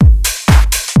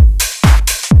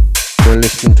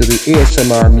the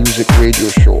ASMR Music Radio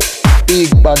Show. Big,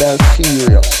 bad and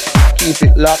serious. Keep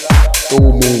it locked,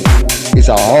 don't move. It's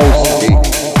a house beat.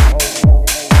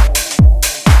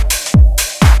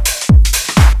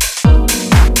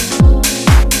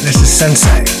 This is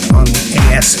Sensei on the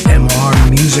ASMR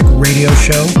Music Radio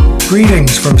Show.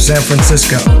 Greetings from San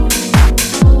Francisco.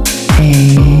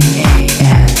 ASMR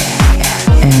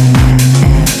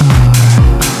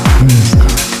Music.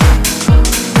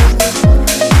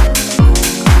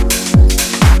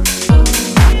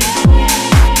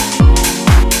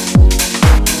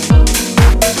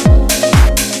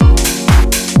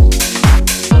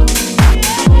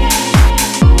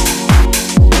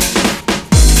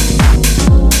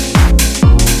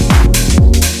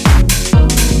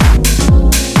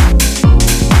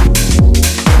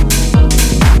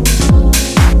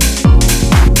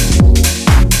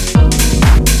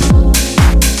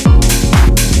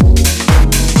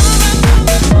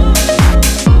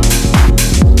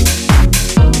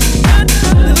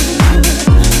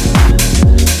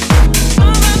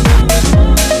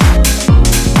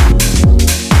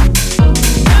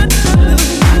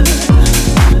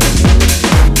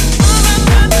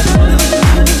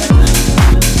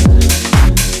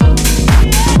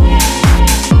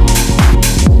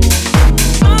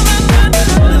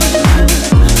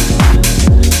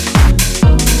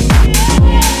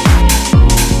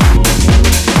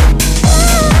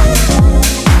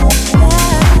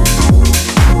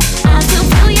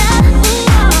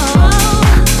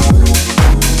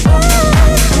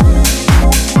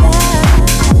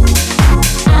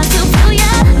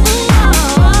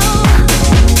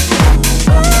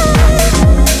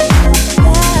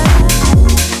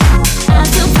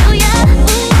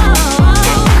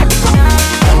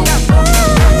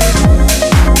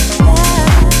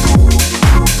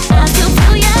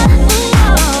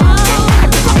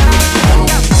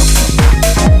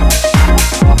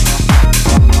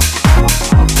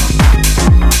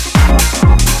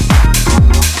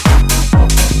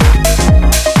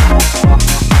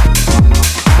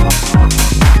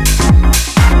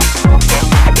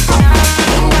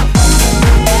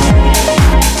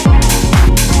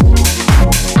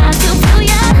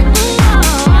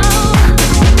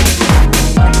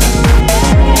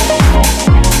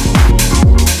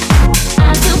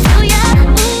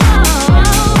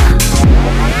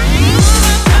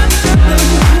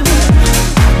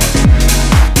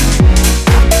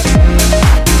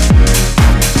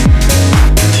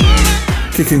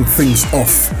 Kicking things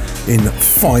off in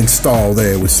fine style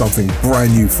there with something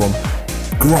brand new from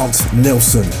Grant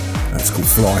Nelson. That's called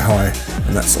Fly High,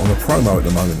 and that's on a promo at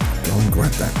the moment. Go and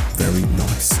grab that. Very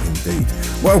nice indeed.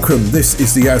 Welcome, this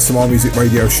is the ASMR Music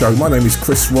Radio Show. My name is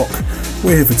Chris Rock.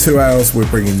 We're here for 2 hours. We're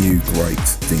bringing you great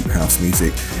deep house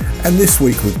music. And this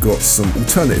week we've got some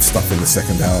alternative stuff in the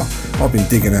second hour. I've been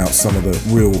digging out some of the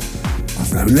real,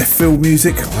 left field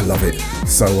music. I love it.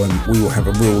 So we will have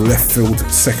a real left field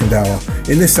second hour.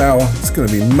 In this hour, it's going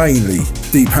to be mainly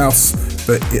deep house,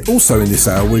 but also in this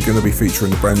hour, we're going to be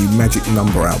featuring the brand new Magic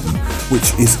Number album,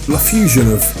 which is a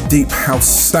fusion of deep house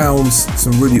sounds,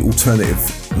 some really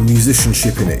alternative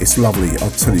musicianship in it. It's lovely.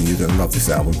 I'll tell you, you're going to love this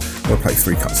album. I'll play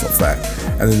 3 cuts off that.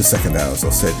 And in the second hour, as I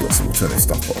said, we've got some alternative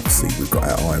stuff, but obviously we've got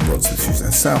our Iron Rods, which is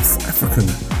our South African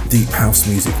deep house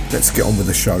music. Let's get on with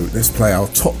the show. Let's play our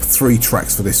top 3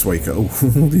 tracks for this week. Oh,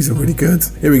 these are really good.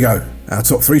 Here we go. Our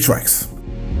top 3 tracks.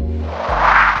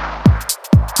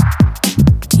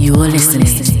 You're listening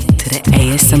to the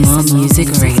ASMR Music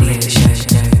Radio Show.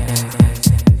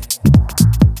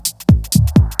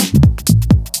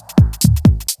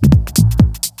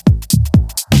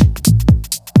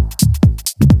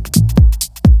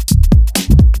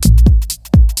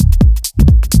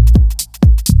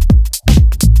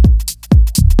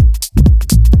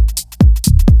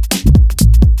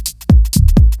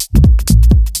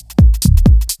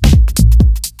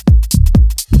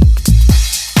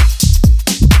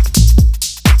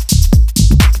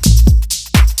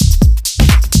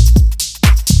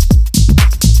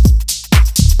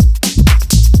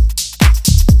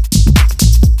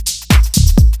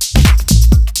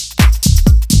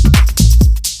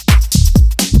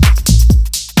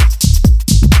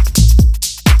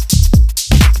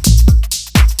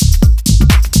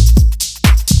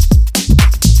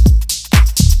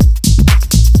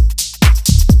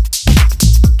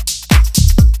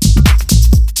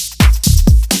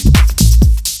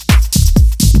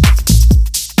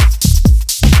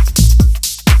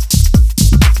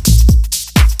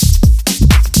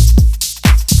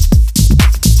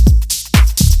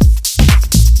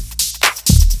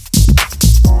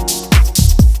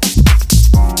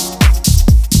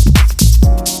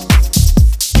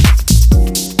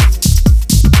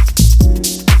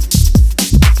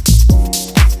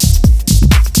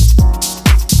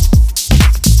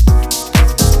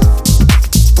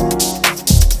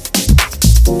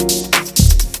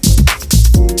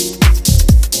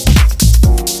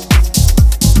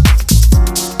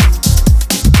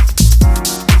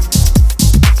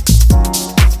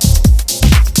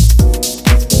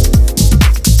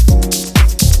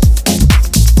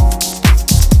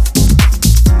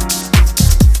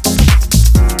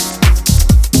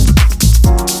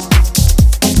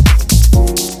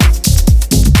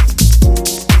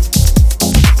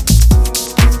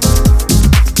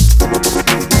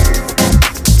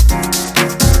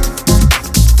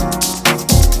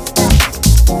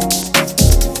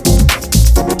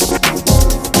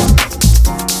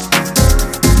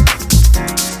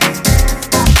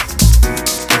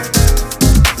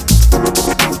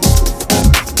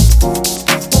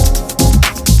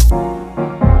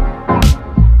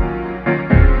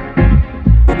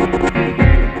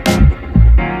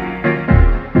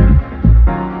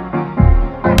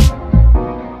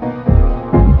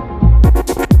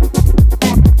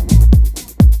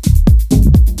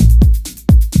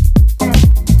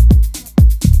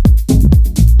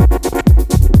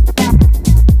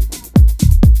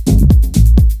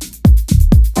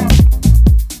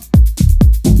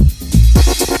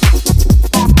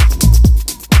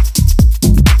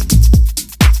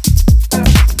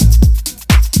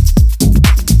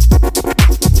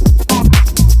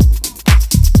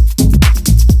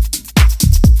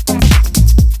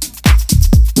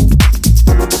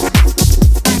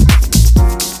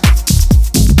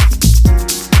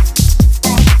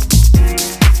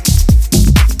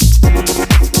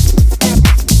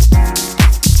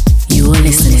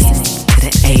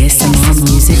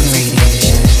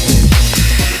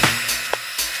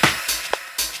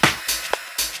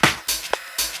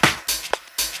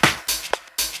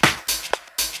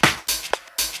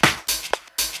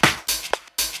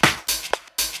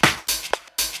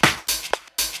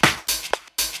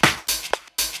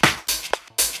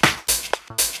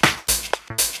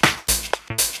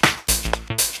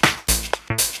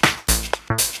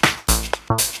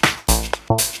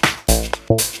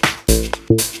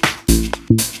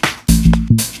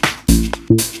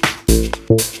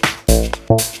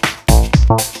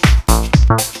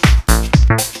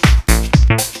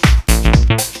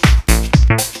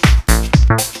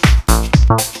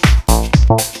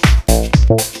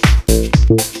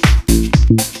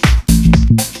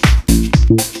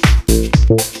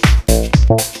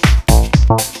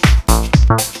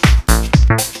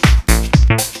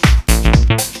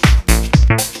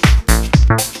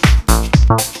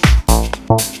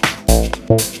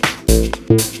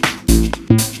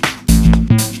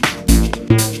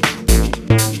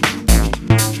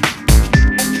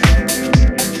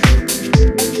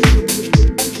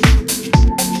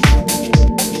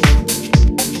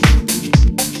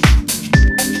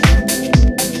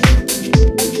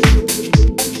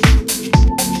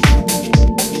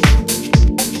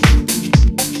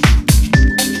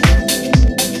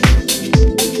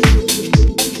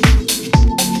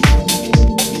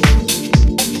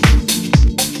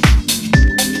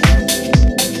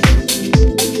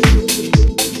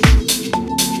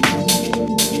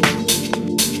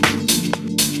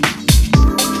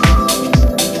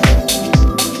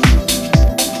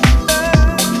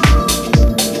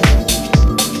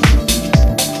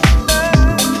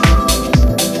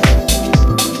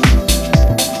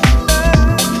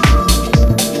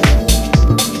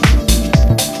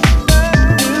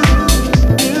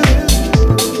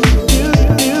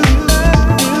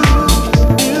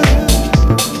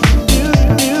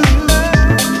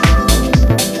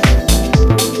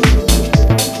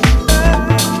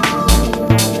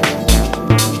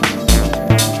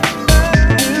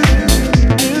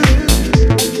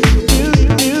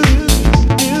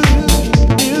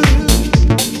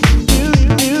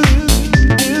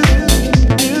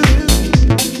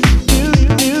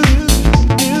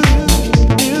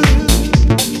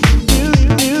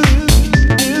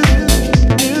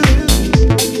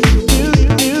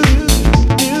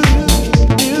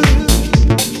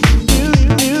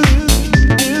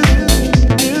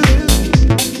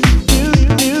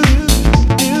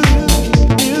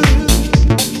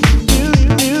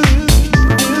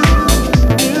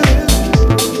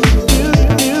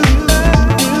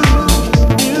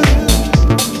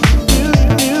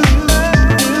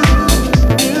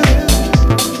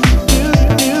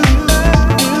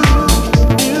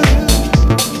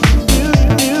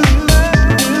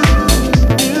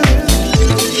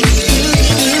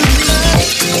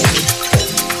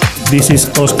 This is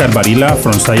Oscar Varila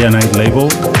from Cyanide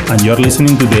label, and you're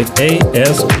listening to the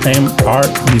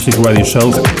ASMR Music Radio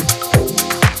Show.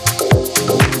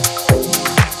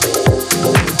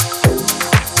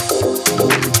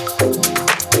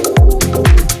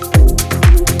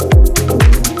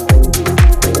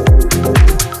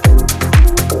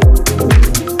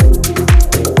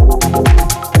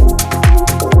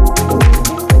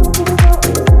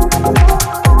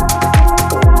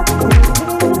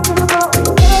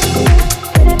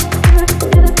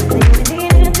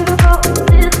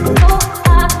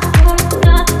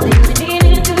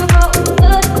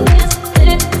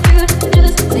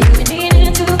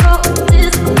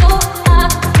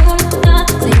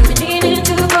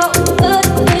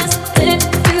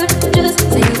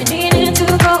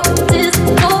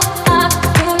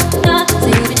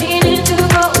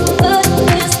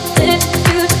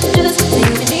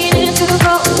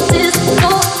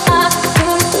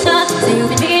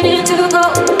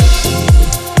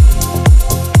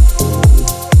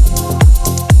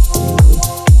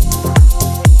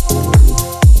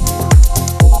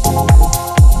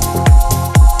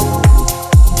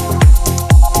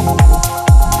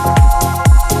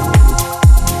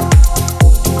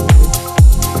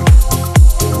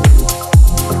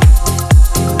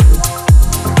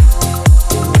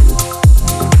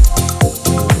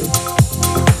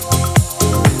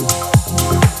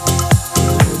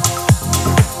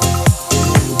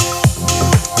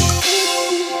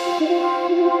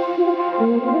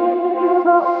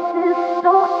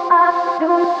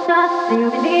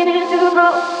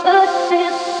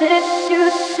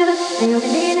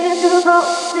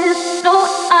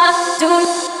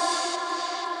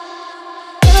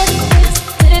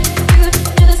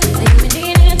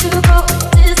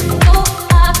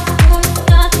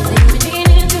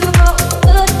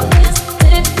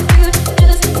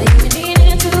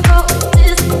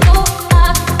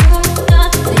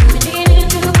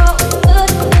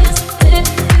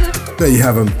 There you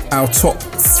have them, our top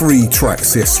 3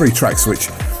 tracks. Yes, 3 tracks which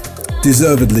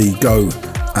deservedly go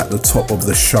at the top of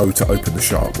the show to open the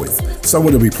show up with. So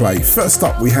what did we play? First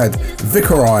up we had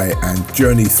V.I.C.A.R.I and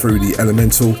Journey Through the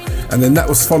Elemental, and then that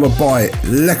was followed by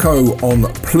Leko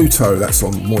On Pluto, that's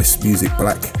on Moist Music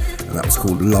Black, and that was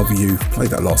called Love You. Played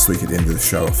that last week at the end of the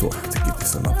show. I thought I had to give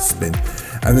this another spin.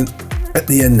 And then at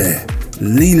the end there,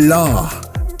 Li.La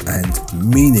and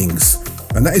Meanings,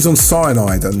 and that is on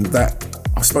Cyanide, and that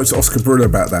I spoke to Oscar Varila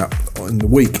about that in the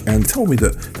week and told me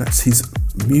that that's his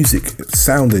music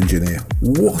sound engineer.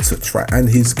 What a track, and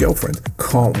his girlfriend.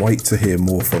 Can't wait to hear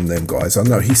more from them guys. I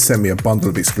know he sent me a bundle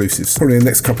of exclusives. Probably in the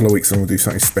next couple of weeks I'm going to do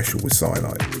something special with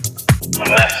Cyanide.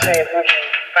 Let's see if we can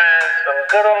find some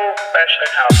good old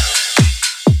fashioned house.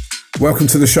 Welcome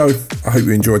to the show. I hope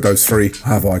you enjoyed those 3.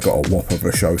 Have I got a whop of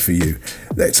a show for you?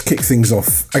 Let's kick things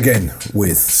off again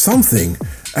with something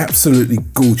absolutely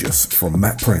gorgeous from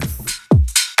Prehn.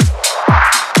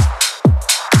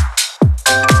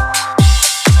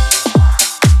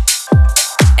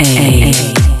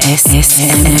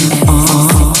 ASMR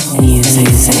Music.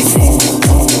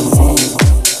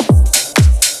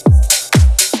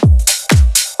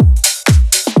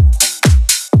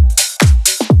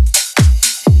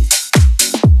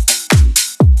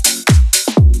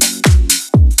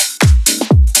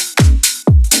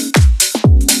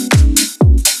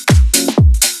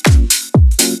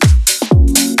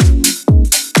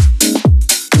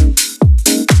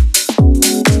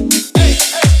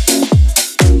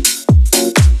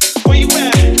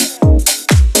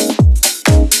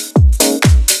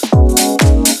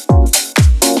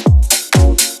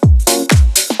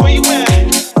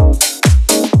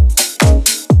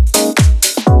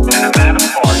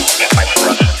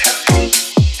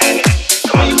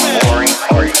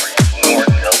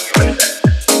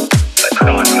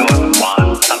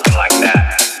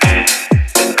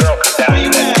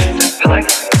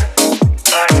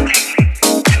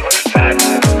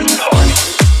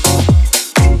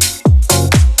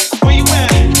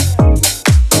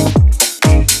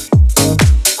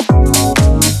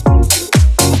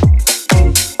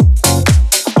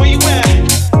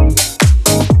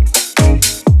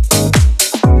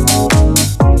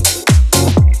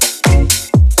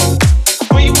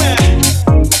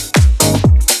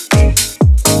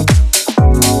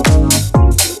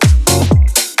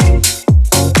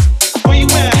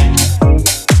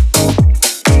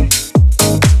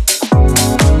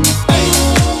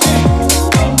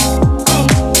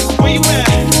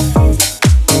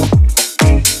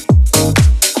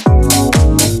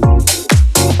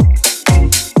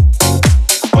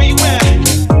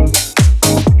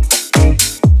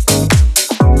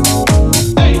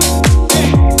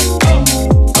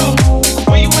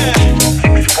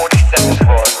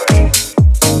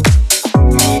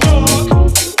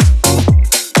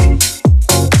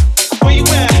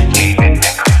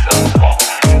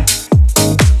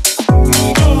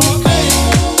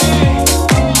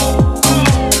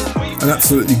 An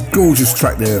absolutely gorgeous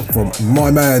track there from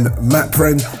my man Matt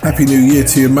Prehn. Happy New Year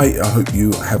to you, mate. I hope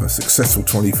you have a successful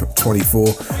 2024.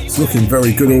 It's looking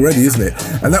very good already, isn't it?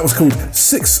 And that was called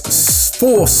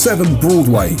 647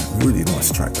 Broadway. Really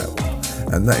nice track, that one.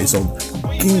 And that is on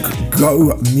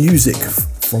Go Music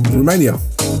from Romania.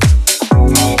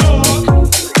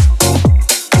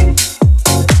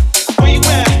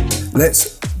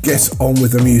 Let's get on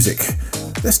with the music.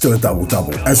 Let's do a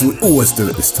double-double, as we always do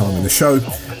at this time in the show.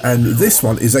 And this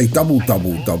one is a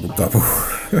double-double.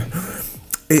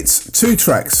 It's two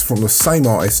tracks from the same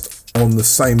artist on the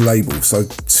same label. So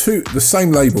the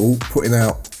same label putting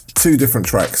out two different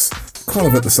tracks, kind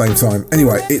of at the same time.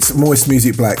 Anyway, it's Moist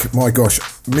Music Blaq. My gosh,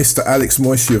 Mr. Alex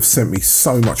Moist, you have sent me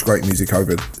so much great music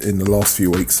over in the last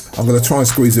few weeks. I'm going to try and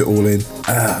squeeze it all in.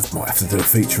 I might have to do a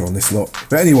feature on this lot.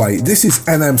 But anyway, this is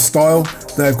AnAmStyle.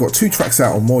 They've got two tracks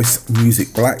out on Moist Music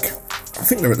Blaq. I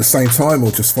think they're at the same time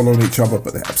or just following each other,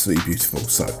 but they're absolutely beautiful.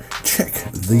 So check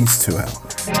these two out.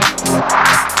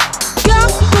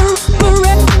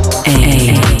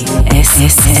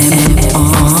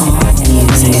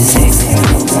 ASMR Music.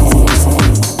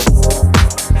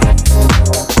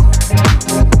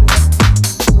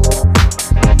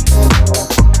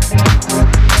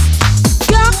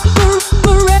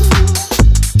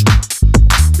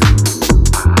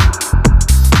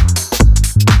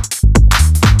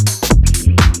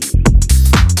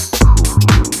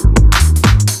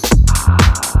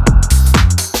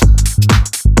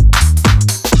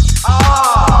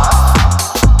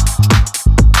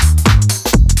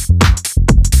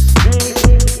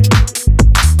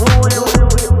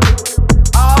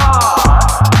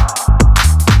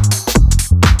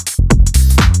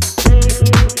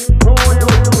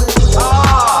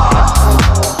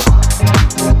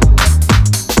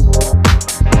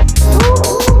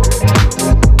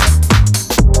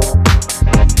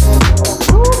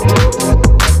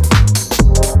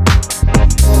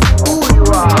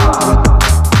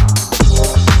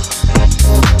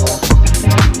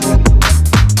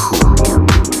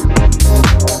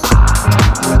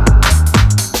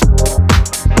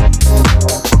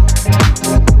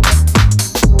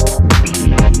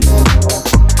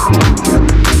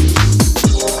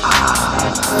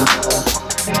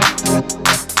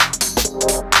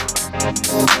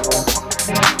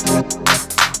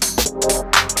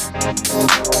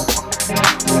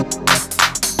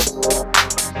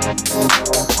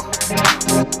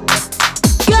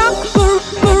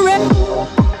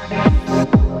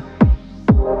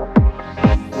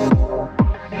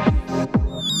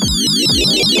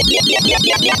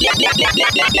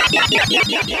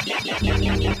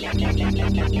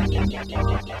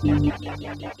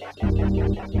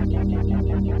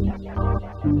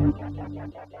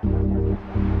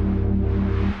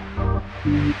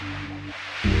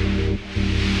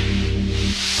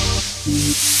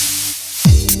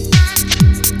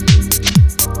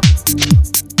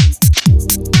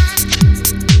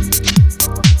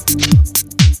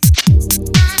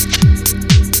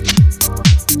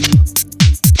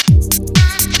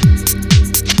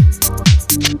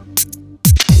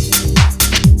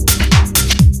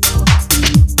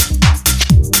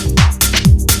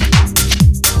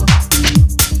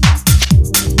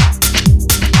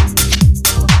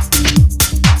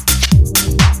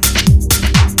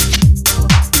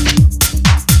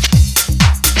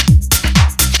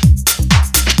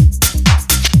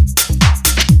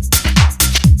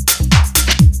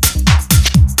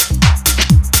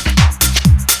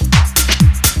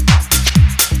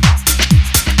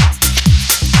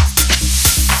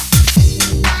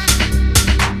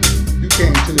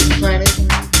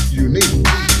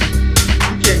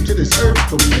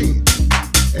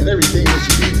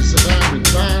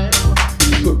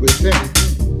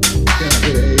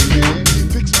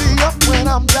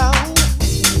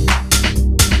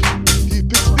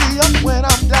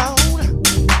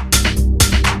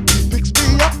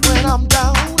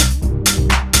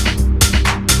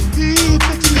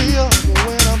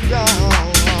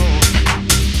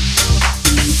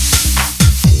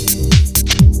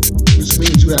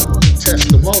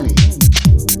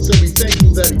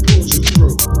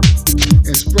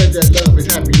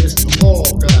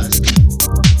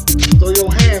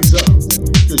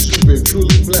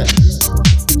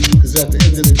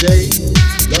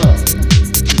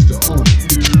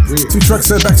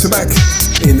 Back to back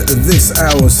in this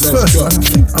hour's first, I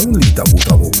think, only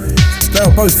double. They are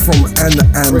both from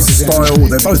AnAmStyle.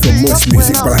 They're both on Moist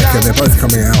Music Blaq and they're both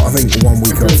coming out, I think, 1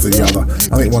 week after the other.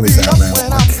 I think one is out now.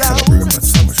 I cannot remember,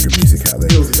 so much good music out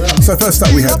there. So first up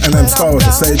we had AnAmStyle, as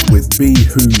I said, with Be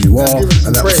Who You Are,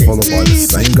 and that was followed by the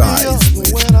same guys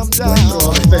with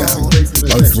Went Down.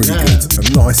 Both really good. A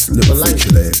nice little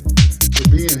feature there. For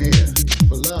being here,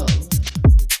 for love.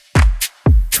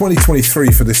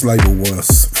 2023 for this label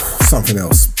was something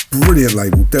else. Brilliant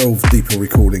label, Delve Deeper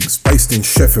Recordings, based in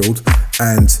Sheffield,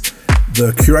 and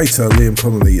the curator Liam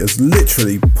Connolly has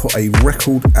literally put a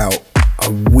record out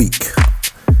a week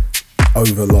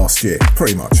over last year,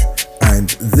 pretty much.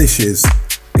 And this year's,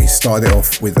 he started it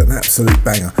off with an absolute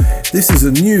banger. This is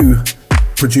a new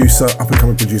producer,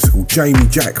 up-and-coming producer called Jamie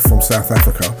Jack from South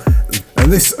Africa.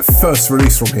 And this first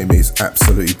release from him is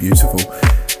absolutely beautiful.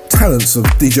 Talents of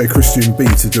DJ Christian B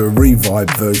to do a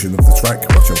revibe version of the track,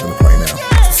 which I'm going to play now.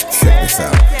 Just check this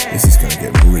out. This is going to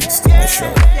get rinsed on this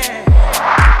show.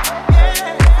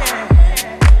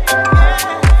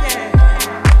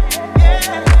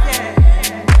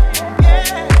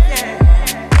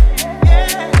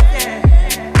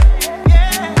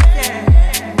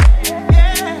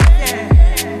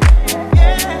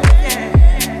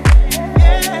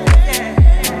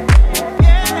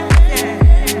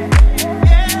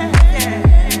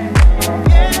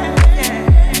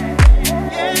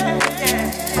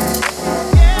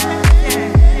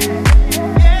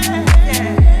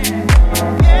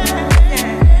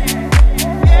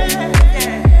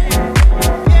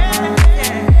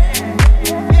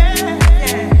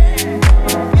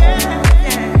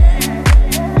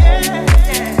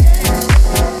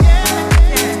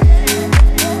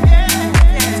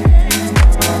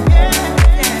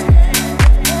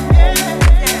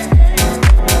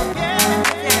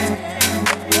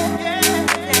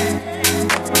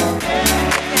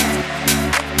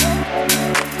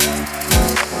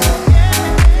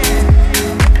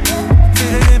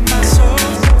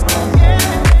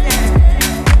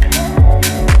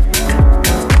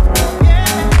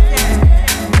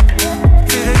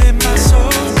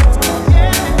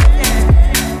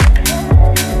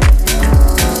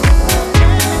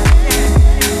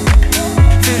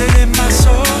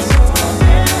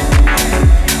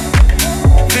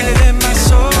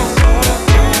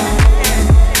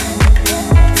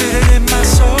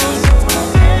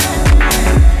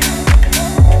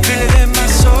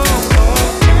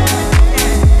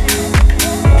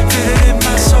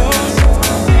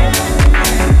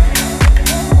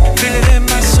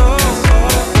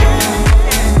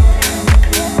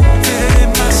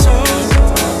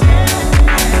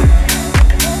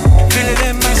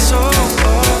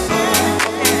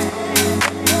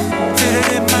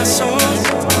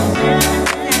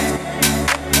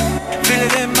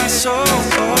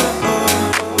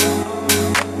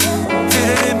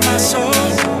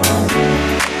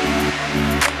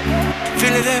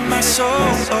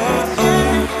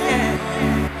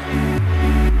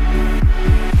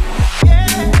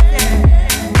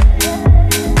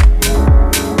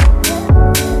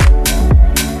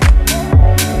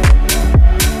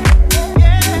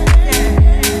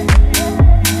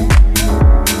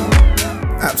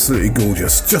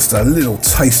 Just a little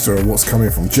taster of what's coming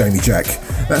from Jamie Jack.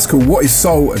 That's called What Is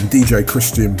Soul and DJ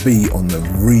Christian B on the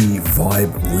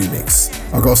Re-Vibe remix.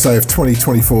 I've got to say, if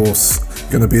 2024's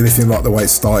going to be anything like the way it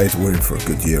started, we're in for a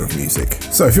good year of music.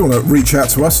 So if you want to reach out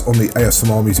to us on the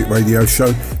ASMR Music Radio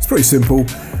Show, it's pretty simple.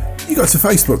 You go to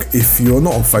Facebook. If you're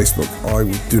not on Facebook, I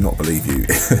do not believe you.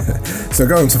 So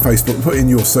go onto Facebook, put in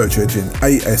your search engine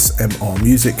ASMR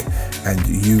Music, and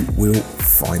you will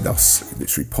find us. It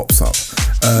literally pops up.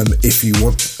 If you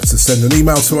want to send an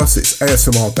email to us, it's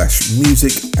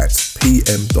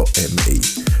asmr-music@pm.me.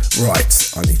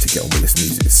 Right, I need to get on with this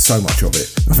music. There's so much of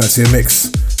it. I fancy a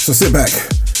mix. So sit back,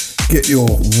 get your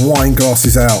wine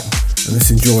glasses out, and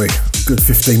let's enjoy a good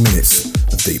 15 minutes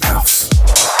of deep house.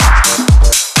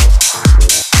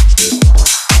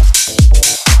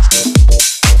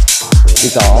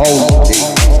 It's a whole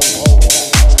thing.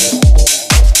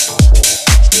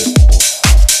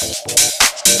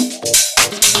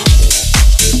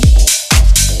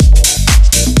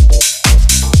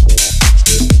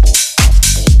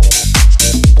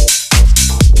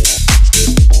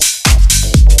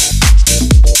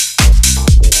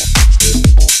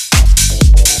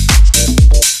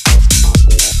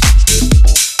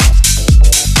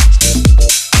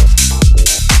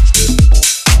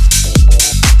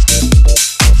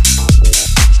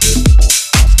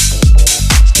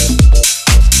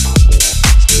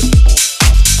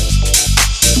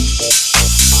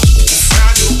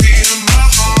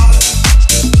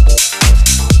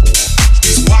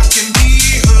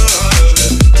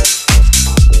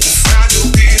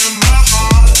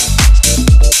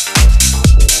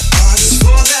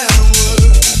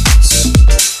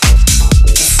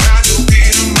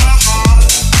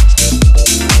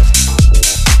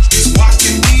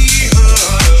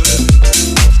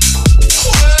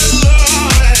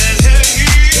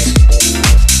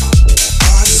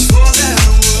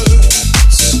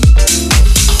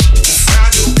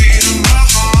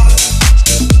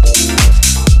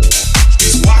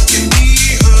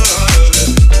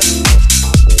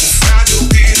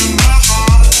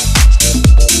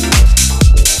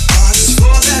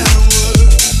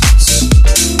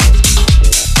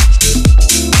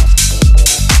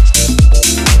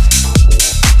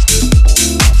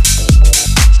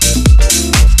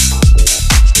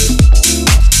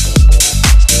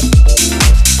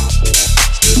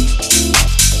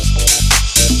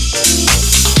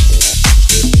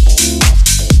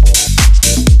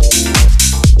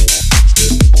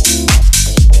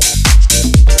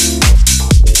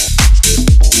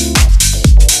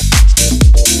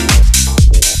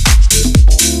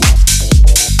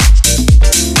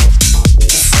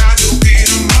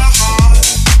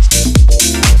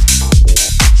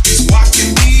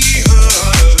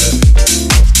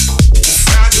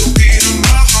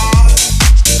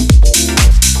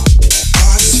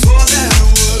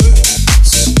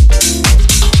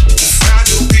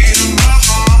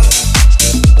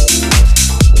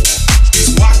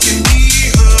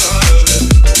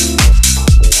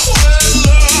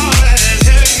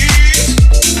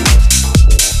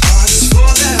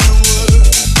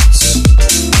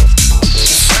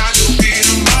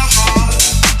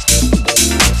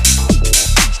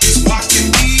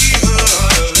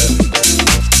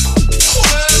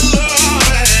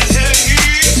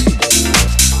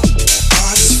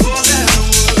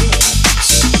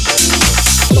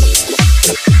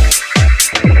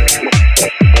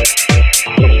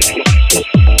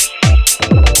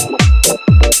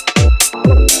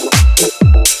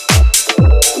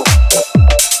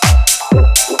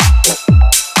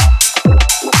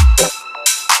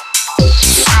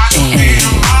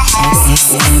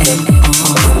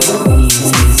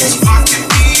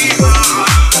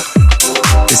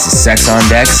 Sex on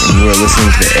Decks, and you are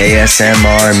listening to the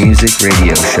ASMR Music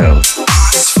Radio Show.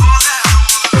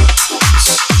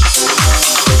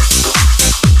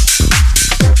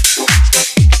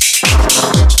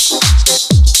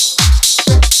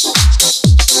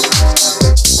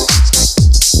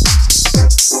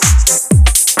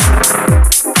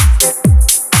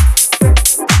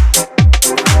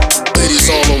 Ladies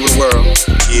all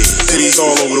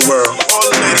over the world.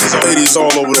 Ladies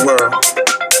all over the world.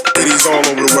 Ladies all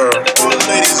over the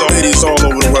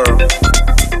world.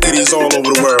 Ladies all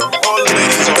over the world.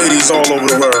 Ladies all over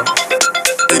the world.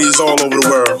 Ladies all over the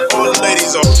world.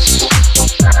 Ladies all.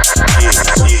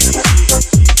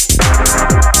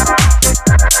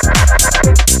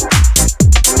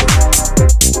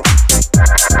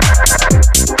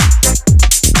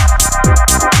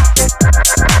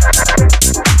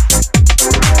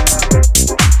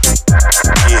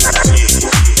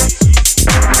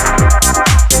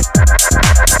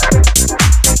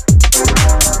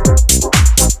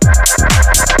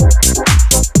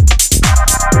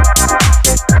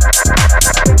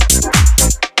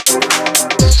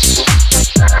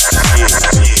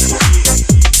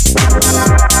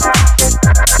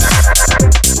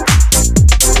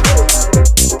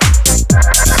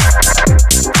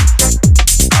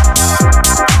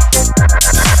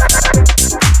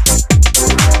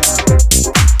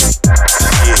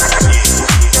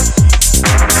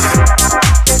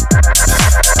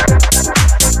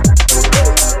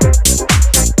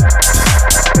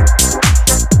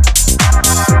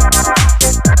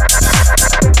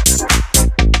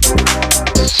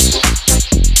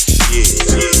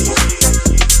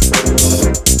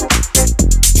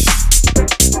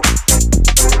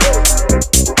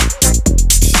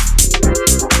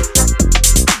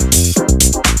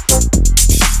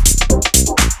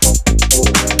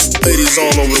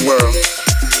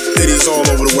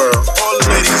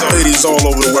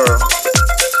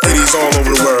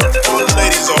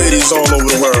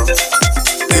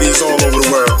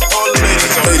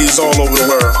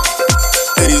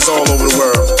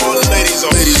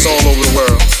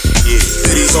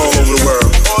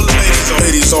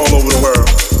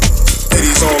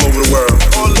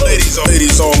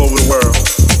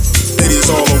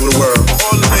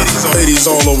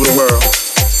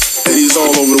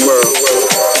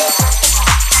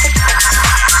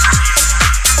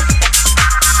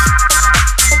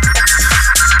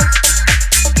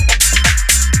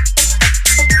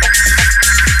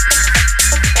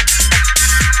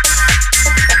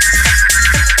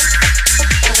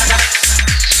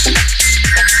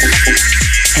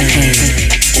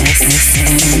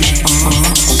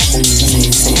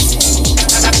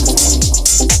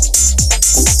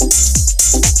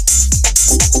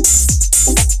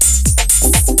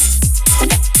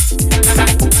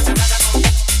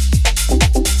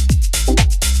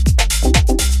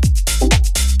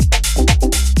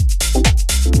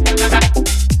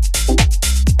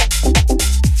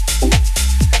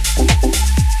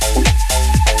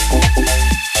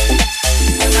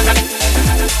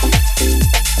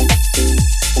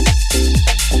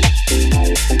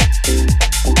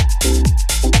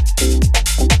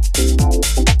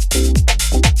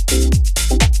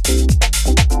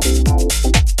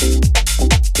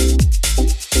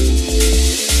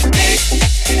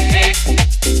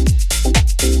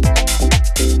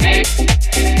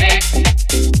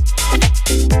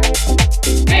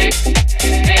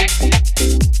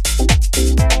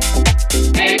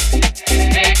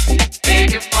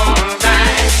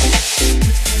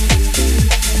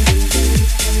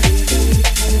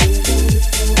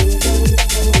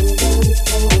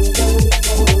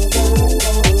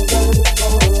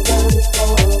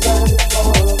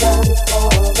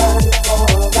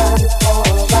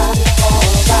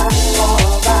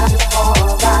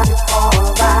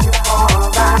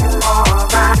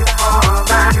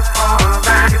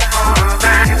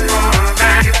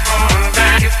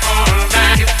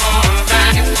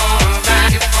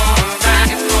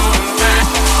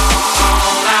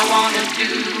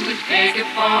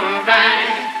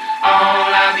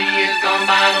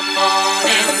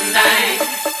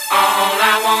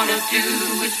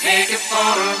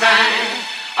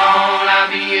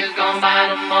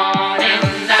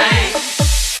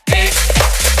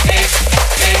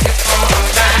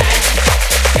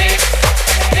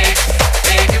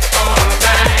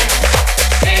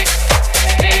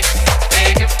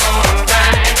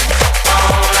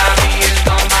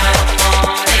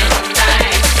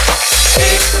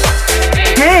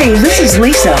 Hey, this is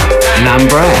Lisa. And I'm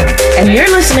Brine. And you're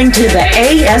listening to the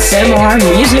ASMR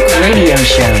Music Radio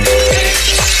Show.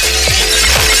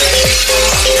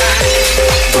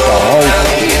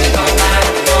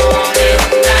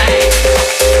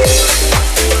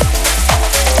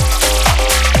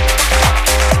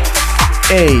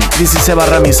 Hey, this is Eva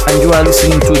Ramis and you are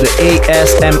listening to the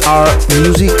ASMR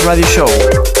Music Radio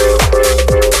Show.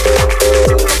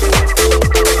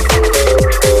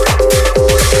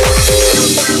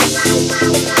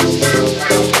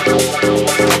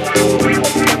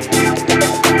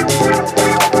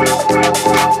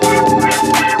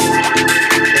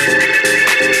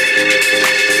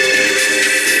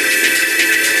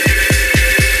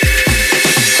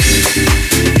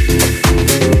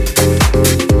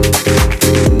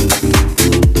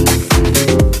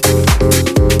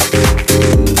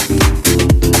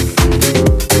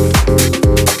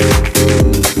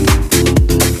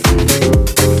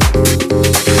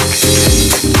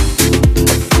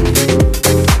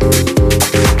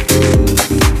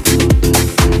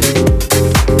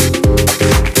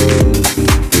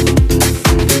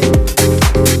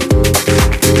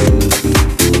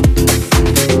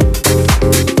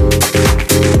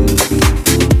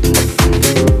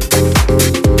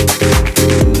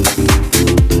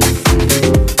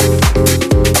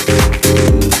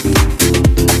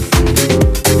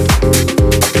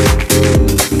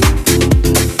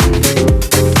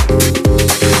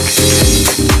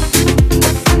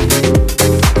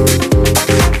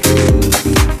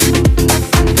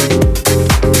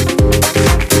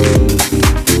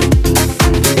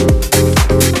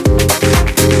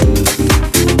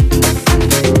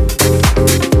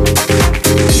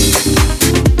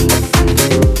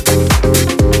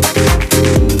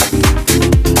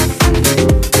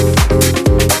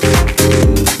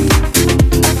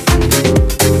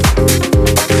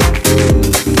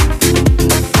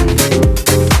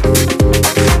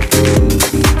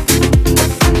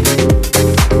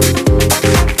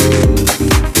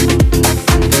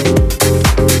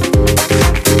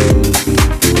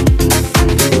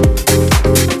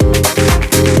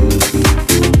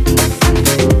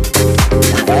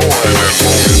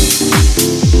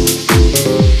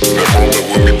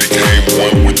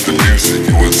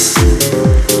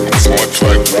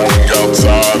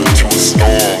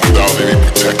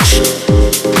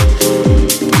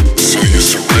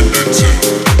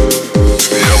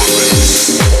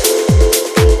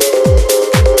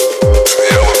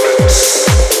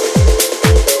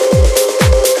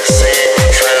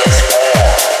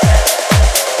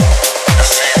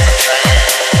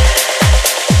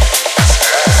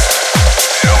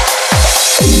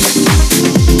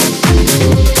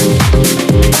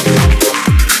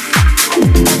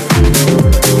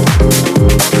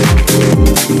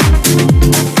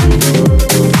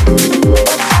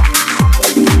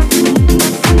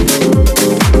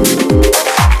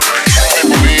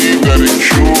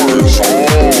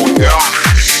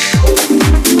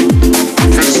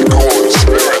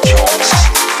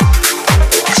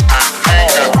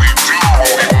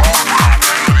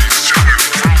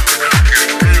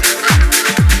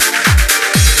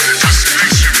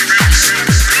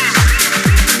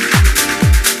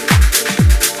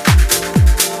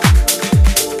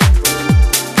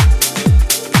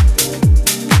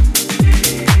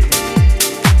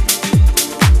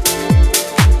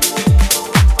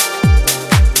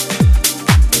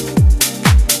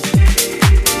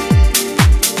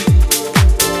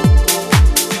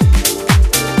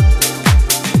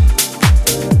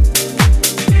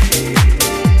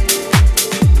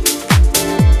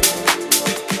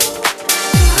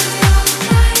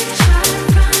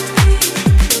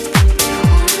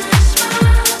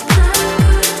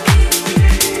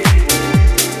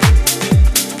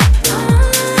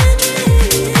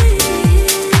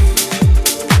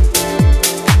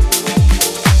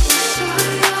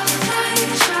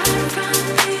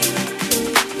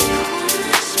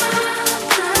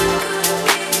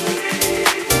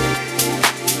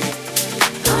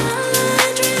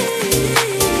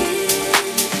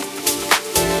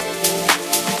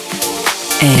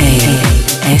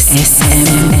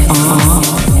 ASMR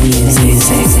Music.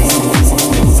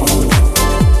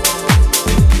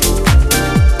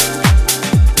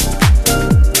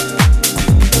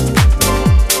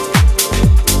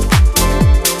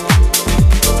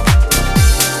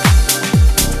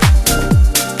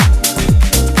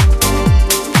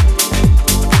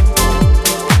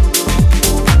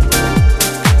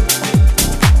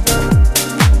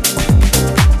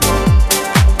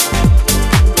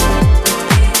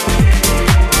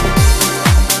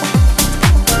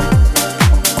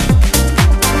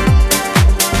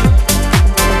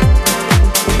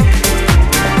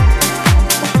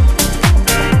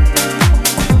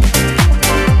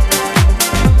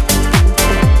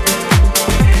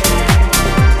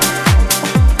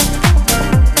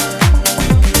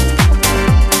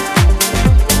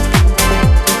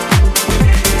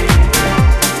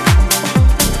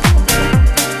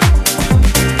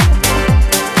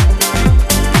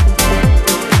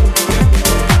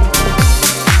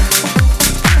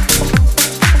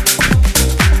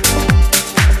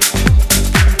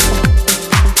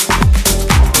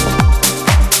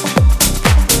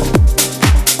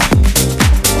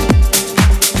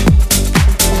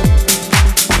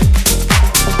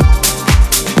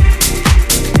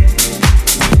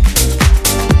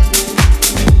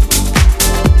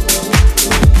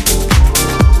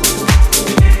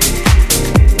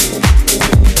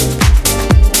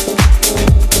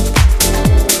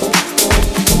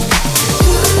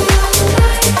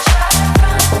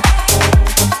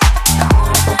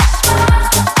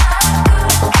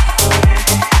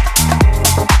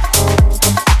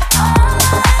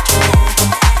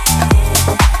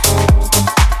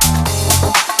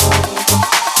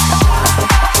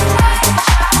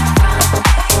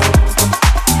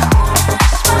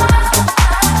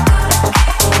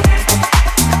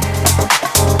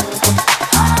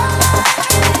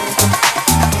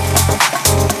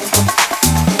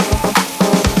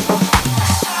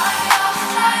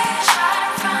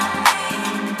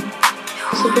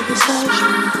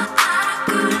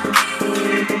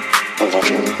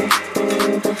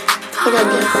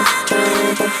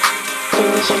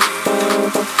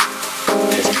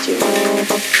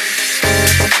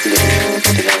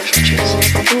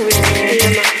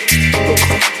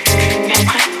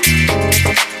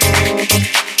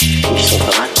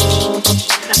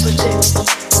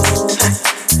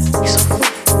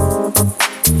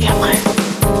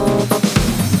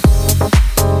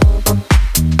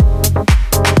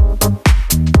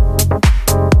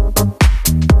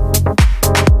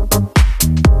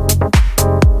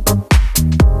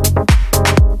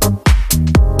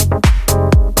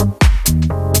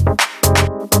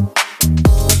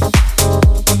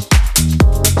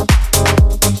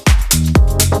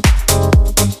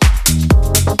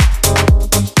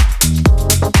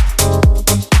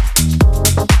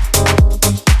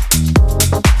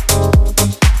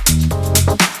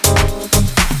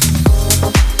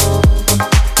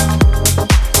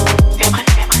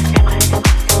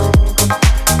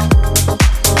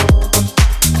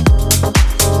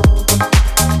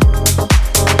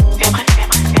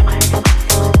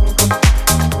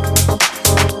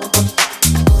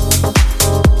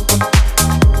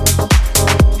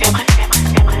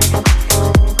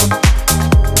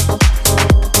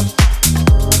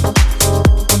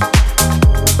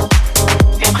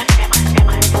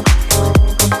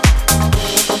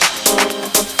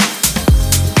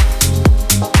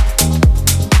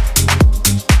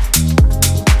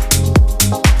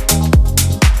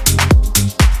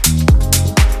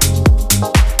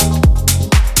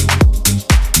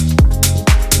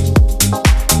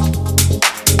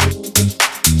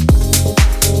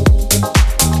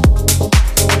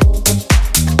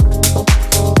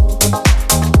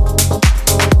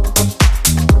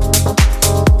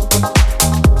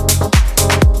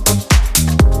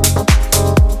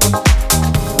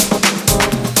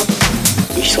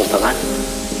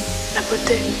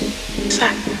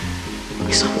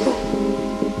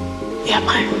 Et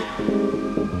après?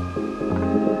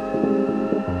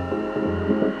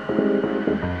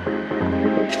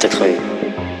 Peut-être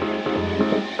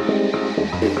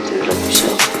de la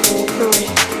douceur. Oui.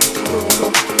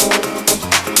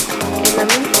 Et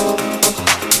l'amour?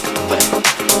 Ouais.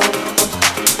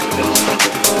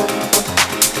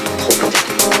 Trop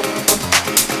peut-être.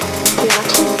 Il y en a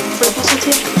trop, faut le faire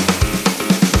sentir.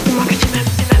 Dis-moi que tu m'aimes.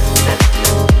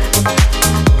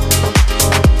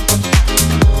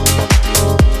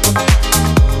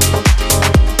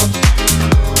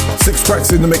 6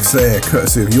 tracks in the mix there,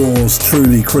 courtesy of yours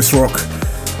truly, Chris Rock.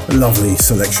 A lovely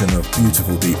selection of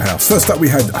beautiful deep house. First up we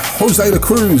had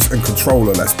Joselacruz and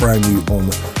Controller, that's brand new on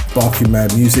Barking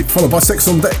Mad Music, followed by Sex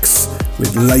on Decks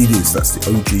with Ladies, that's the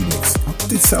OG mix. I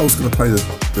did say I was going to play the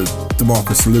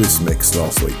DeMarcus Lewis mix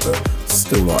last week, but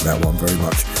still like that one very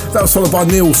much. That was followed by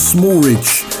Neil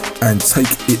Smallridge and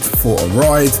Take It For A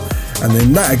Ride, and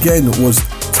then that again was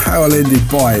tail-ended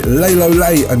by Lalo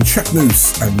Leyy and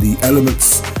Chanknous and The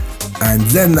Elements, and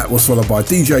then that was followed by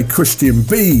DJ Christian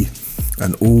B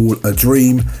and All A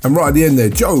Dream, and right at the end there,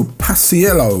 Joe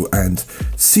Paciello and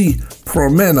Si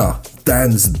Promena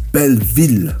Dans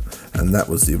Belleville, and that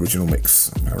was the original mix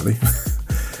apparently.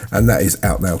 And that is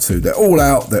out now too. They're all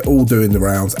out, they're all doing the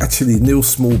rounds. Actually, Neil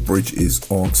Smallridge is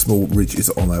on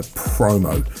a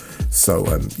promo, so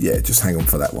yeah, just hang on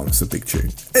for that one, it's a big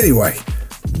tune. Anyway,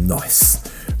 nice.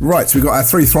 Right, so we've got our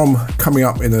 3 Throm coming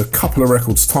up in a couple of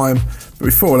records time, but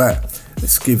before that,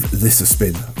 let's give this a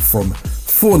spin from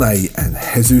Forney and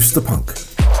Jesusdapnk.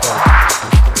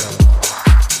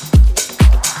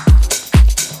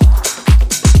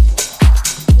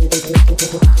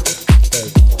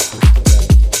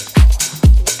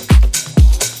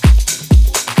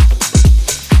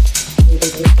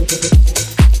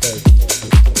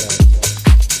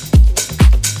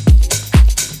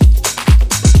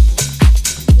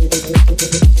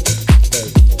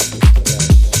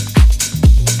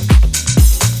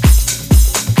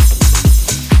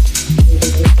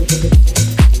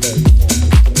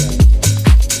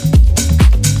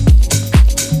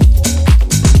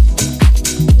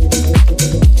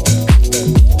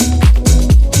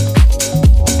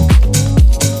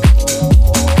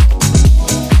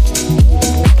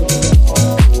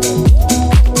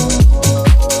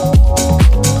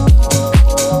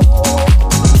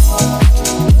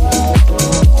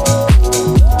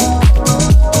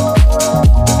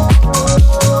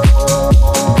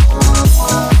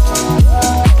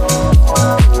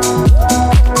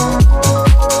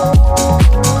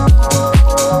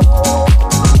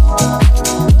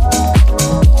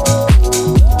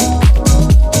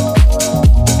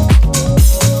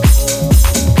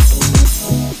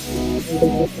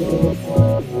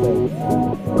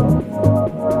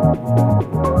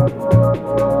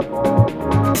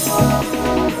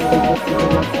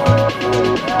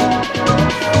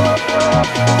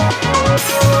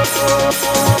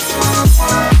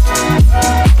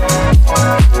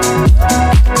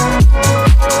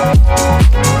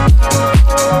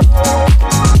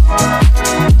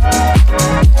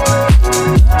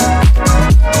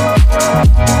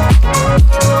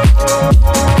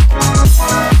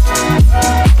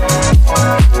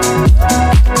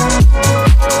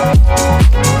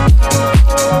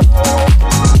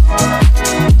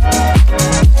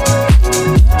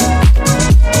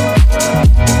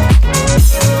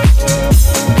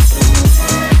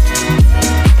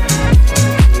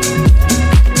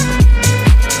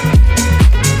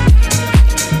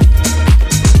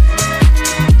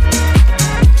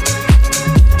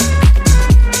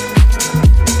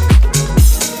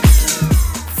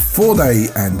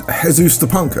 And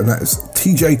Jesusdapnk, and that is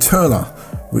TJ Turner.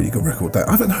 Really good record there.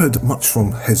 I haven't heard much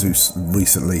from Jesus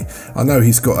recently. I know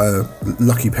he's got a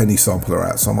Lucky Penny sampler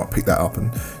out, so I might pick that up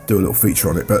and do a little feature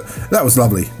on it, but that was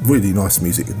lovely. Really nice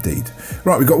music indeed.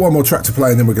 Right, we've got one more track to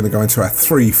play and then we're going to go into our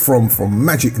 3 from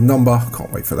Magic Number.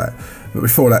 Can't wait for that. But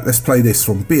before that, let's play this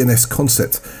from B&S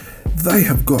Concept. They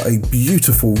have got a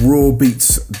beautiful Raw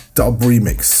Beats dub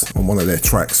remix on one of their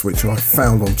tracks, which I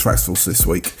found on Traxsource this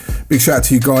week. Big shout out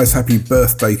to you guys, happy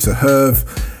birthday to Herv.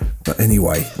 But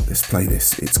anyway, let's play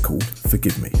this. It's called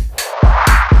Forgive Me.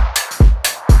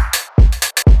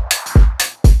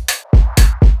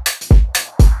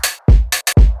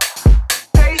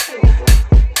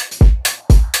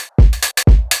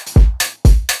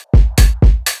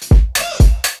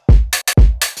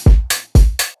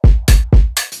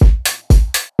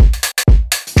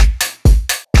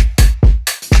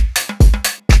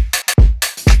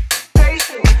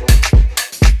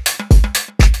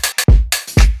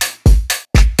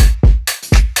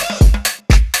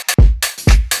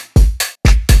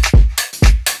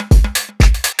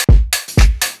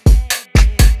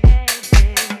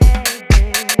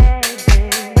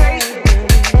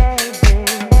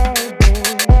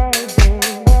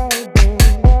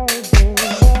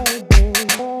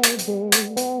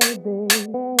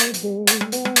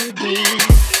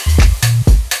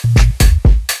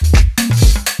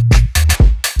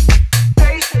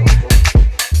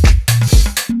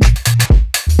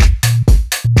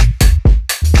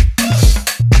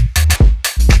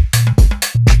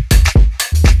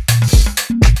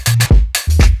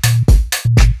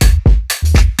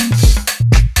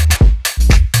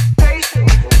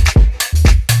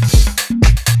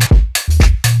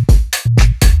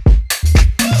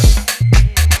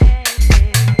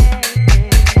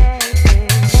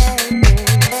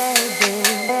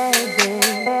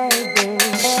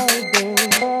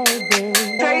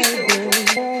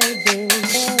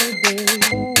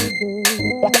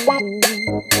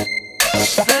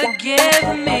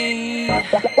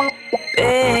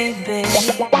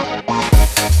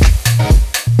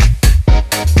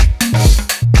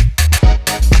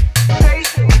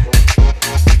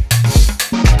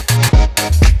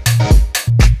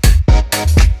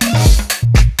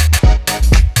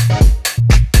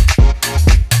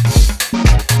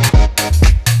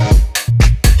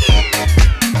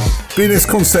 B&S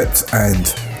Concept and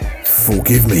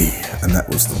Forgive Me, and that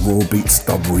was the Raw Beats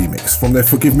dub remix from their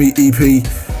Forgive Me EP.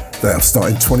 They are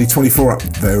starting 2024 up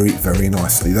very, very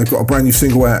nicely. They've got a brand new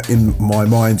single out, In My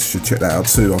Mind. Should check that out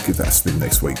too. I'll give that a spin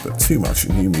next week, but too much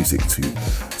new music to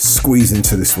squeeze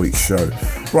into this week's show.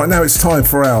 Right now it's time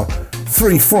for our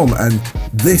 3 From, and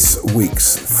this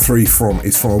week's 3 From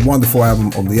is from a wonderful album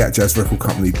on the Atjazz record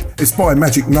company. It's by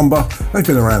Magic Number. They've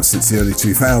been around since the early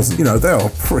 2000s. You know, they are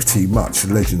pretty much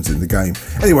legends in the game.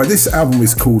 Anyway, this album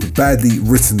is called Badly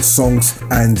Written Songs,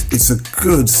 and it's a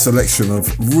good selection of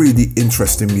really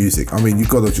interesting music. I mean, you've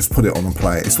got to just put it on and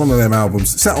play it. It's one of them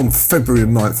albums, it's out on February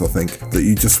 9th, I think, that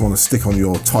you just want to stick on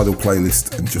your Tidal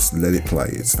playlist and just let it play.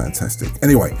 It's fantastic.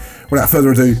 Anyway, without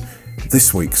further ado,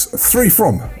 this week's 3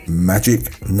 From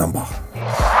Magic Number.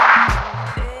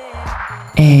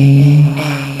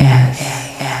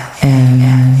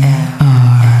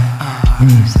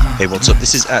 Hey, what's up?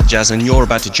 This is Atjazz, and you're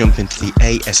about to jump into the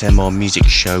ASMR Music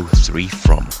Show 3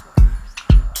 From.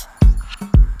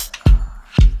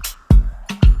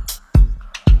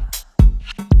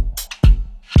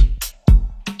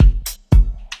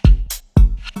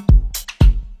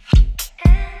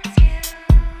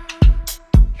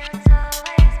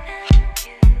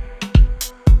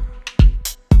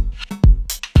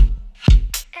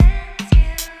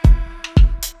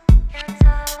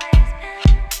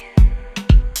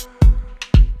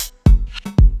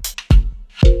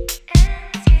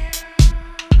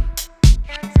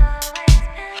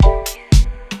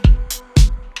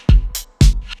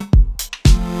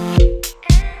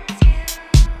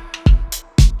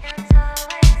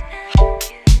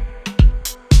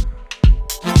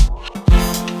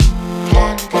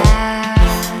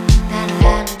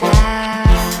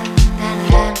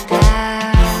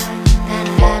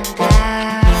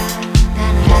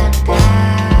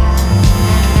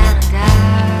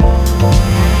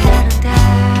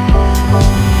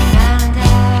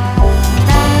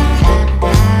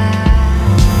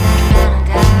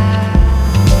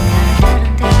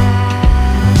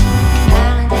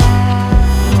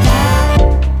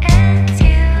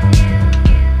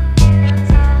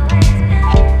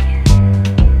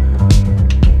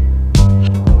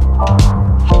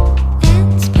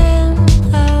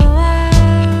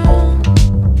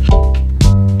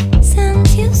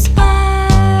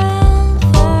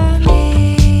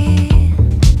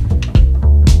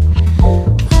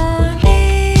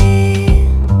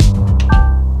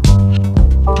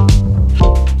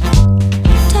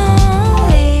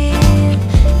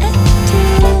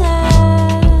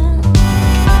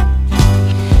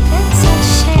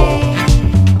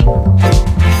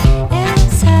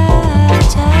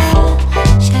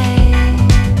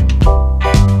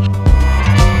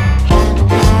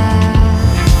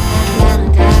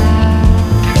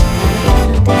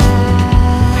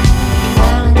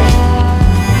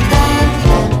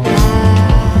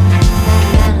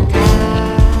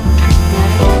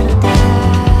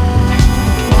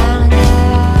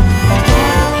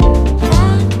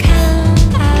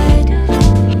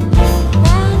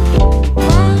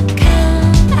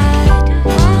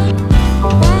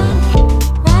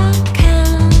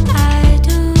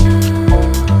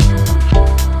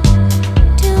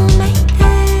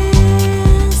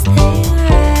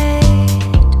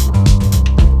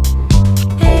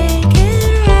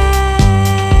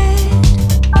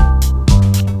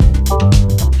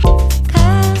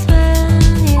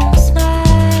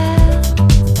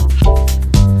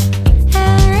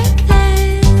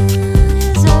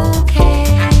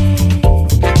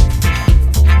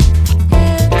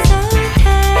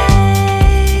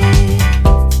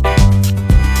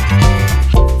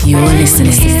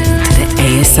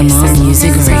 ASMR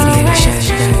Music Radio Show.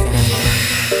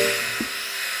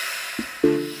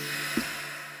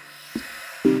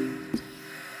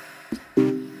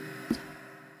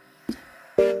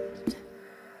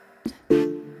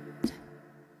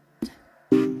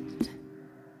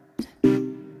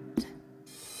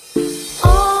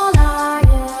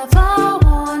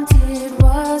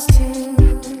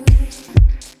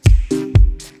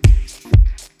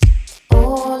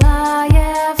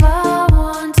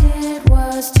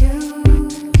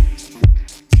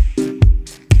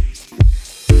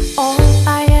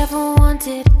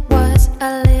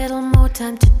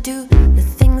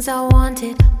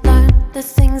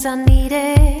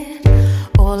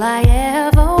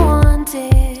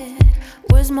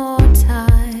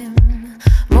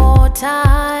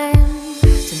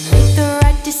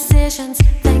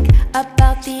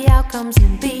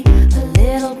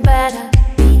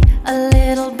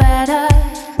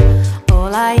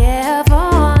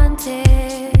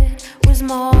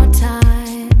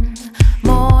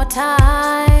 More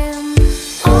time.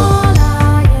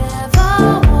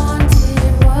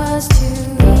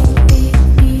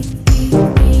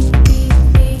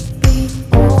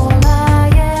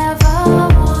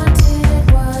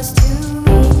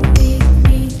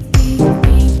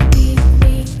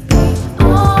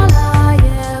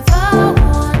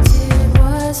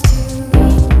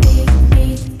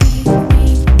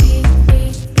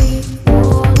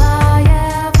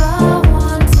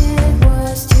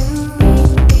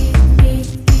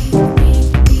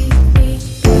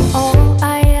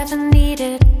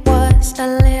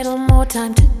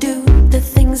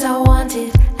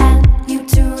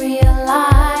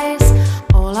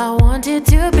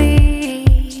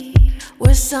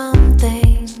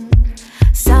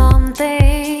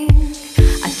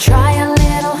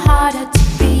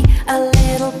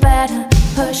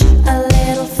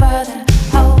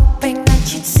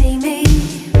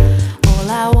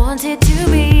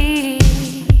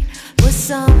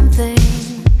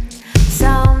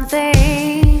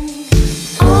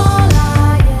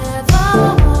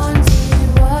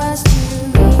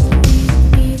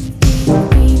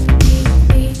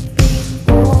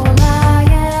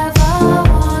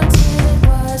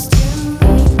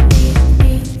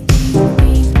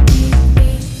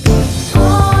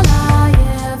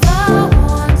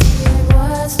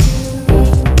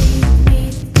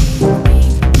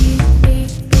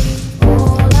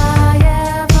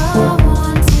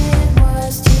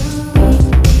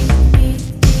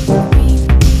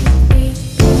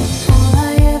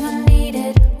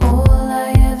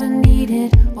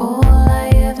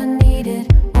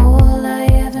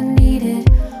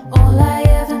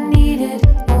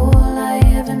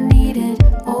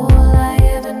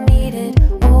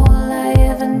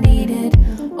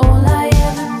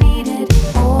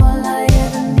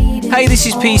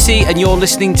 Quality, and you're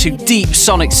listening to Deep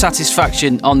Sonic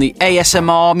Satisfaction on the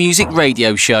ASMR Music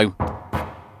Radio Show.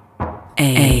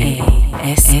 ASMR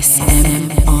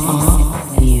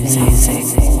Music.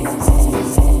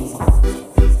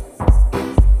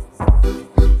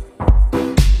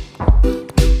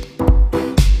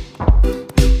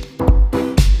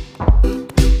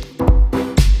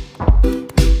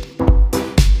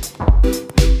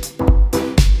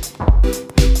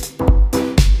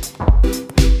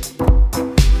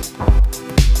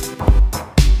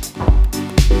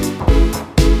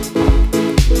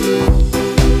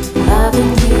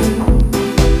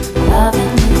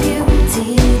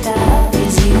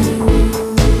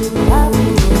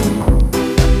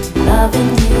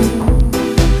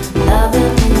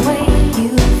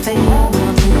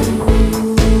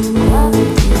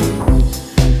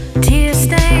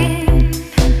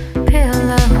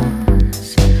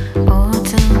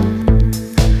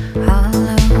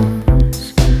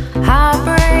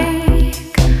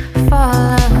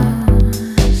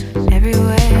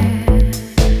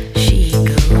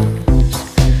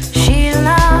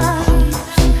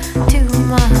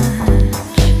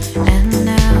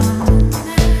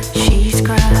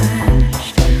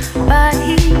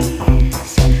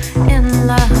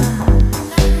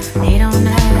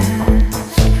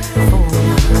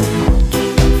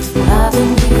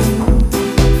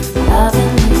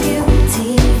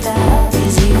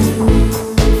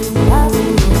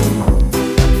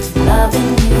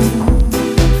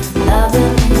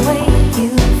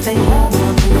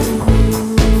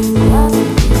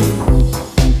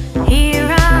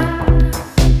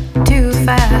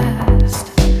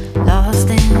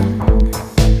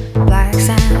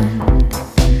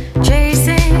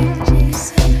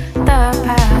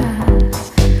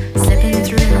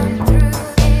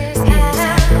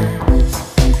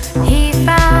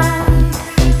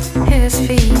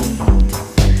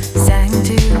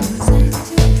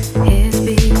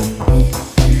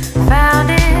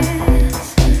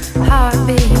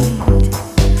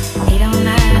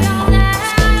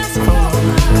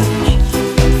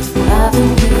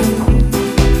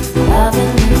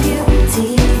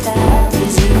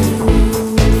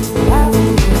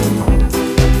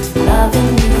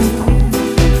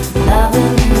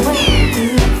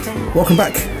 Welcome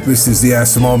back. This is the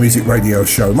ASMR Music Radio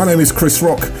Show. My name is Chris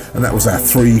Rock, and that was our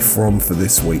 3 from for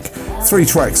this week. 3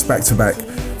 tracks back to back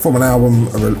from an album,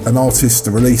 an artist,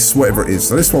 a release, whatever it is.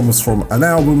 So this one was from an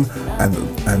album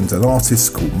and an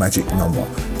artist called Magic Number.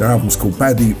 Their album's called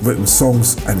Badly Written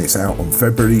Songs, and it's out on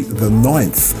February the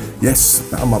 9th. Yes,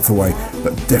 about a month away,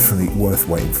 but definitely worth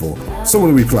waiting for. So what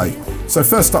do we play? So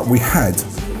first up we had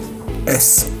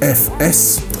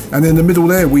SFS, and in the middle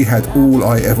there we had All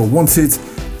I Ever Wanted,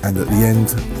 and at the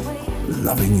end,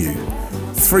 Loving You.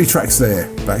 3 tracks there,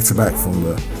 back to back from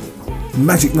the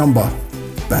Magic Number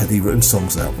Badly Written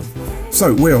Songs album.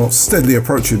 So we are steadily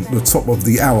approaching the top of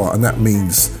the hour, and that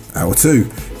means hour 2.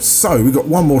 So we've got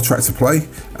one more track to play,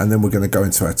 and then we're going to go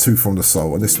into our 2 from the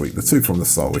Soul. And this week, the 2 from the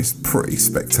Soul is pretty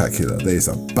spectacular. There's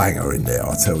a banger in there,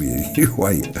 I tell you. You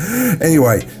wait.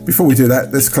 Anyway, before we do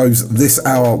that, let's close this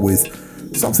hour with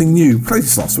something new. Played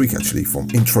this last week actually from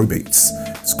Intro Beats.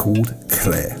 It's called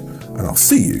Claire, and I'll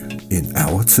see you in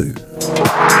hour 2.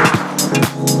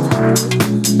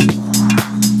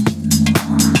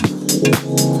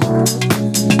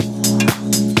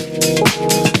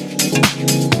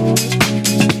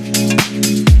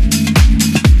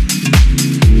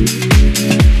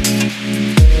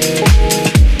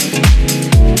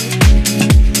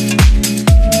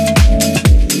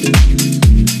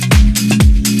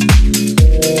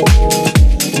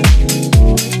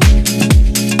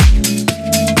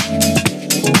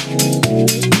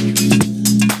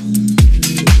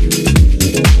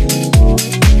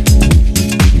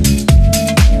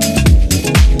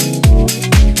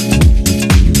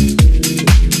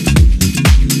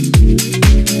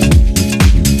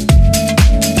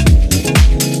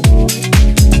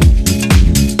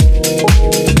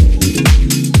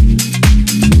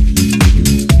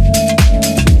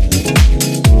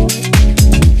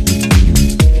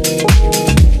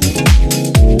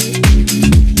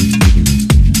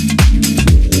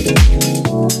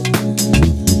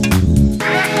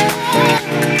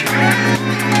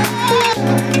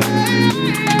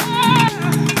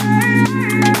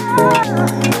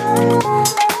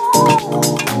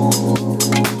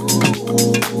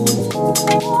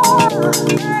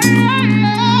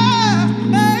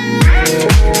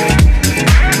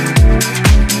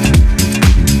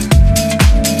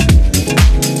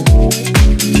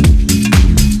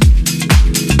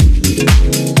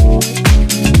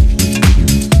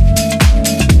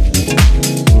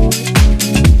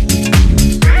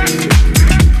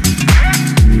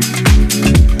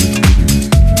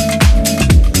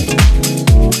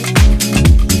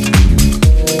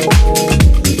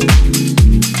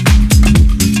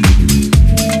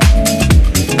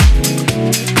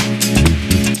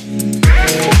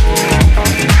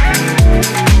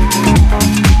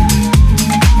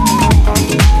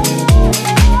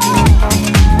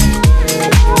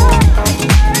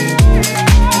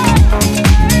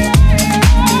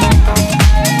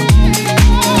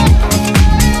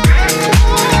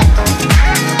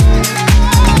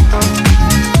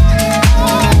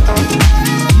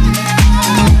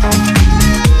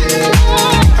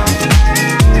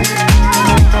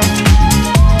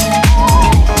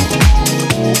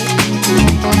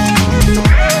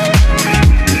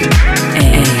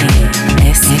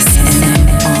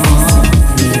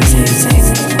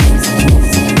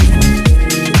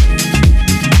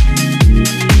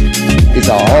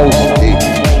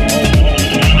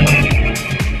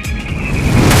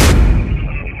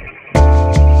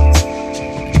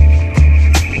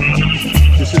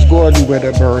 good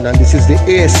weather burn, and this is the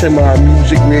ASMR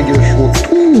Music Radio Show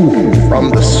 2 from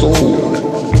the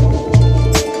soul.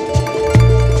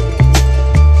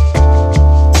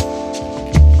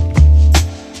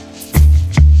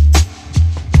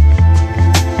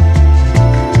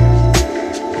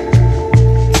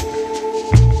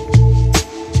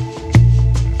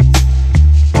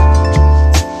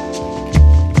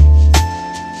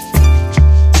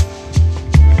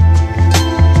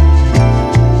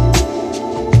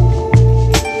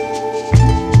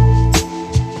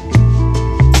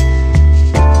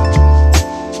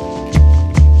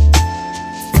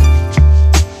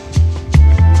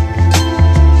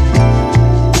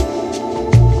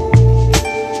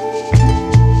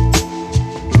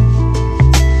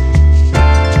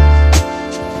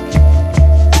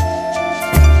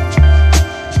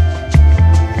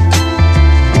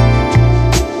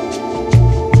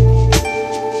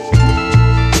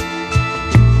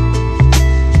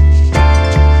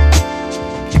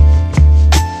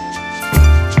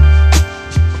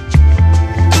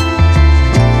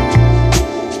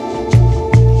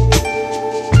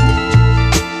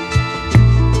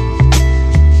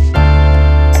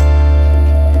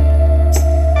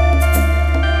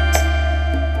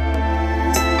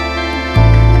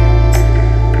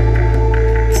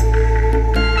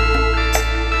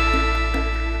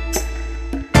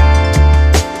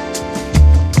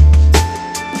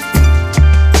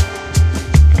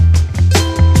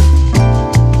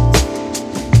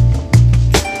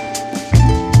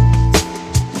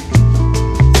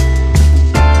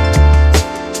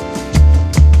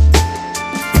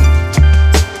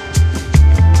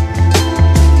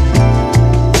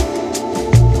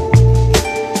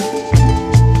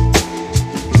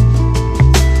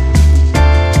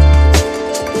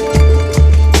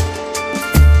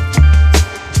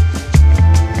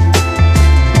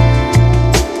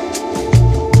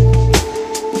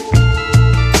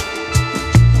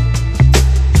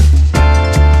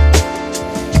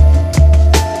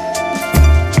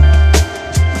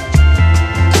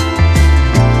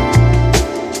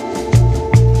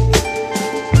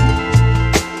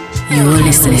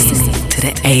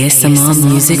 ASMR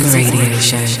Music Radio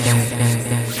Show.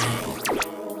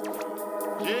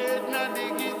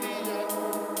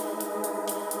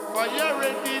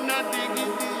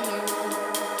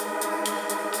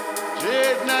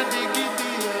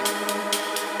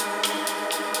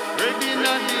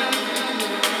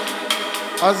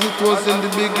 As it was in the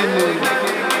beginning.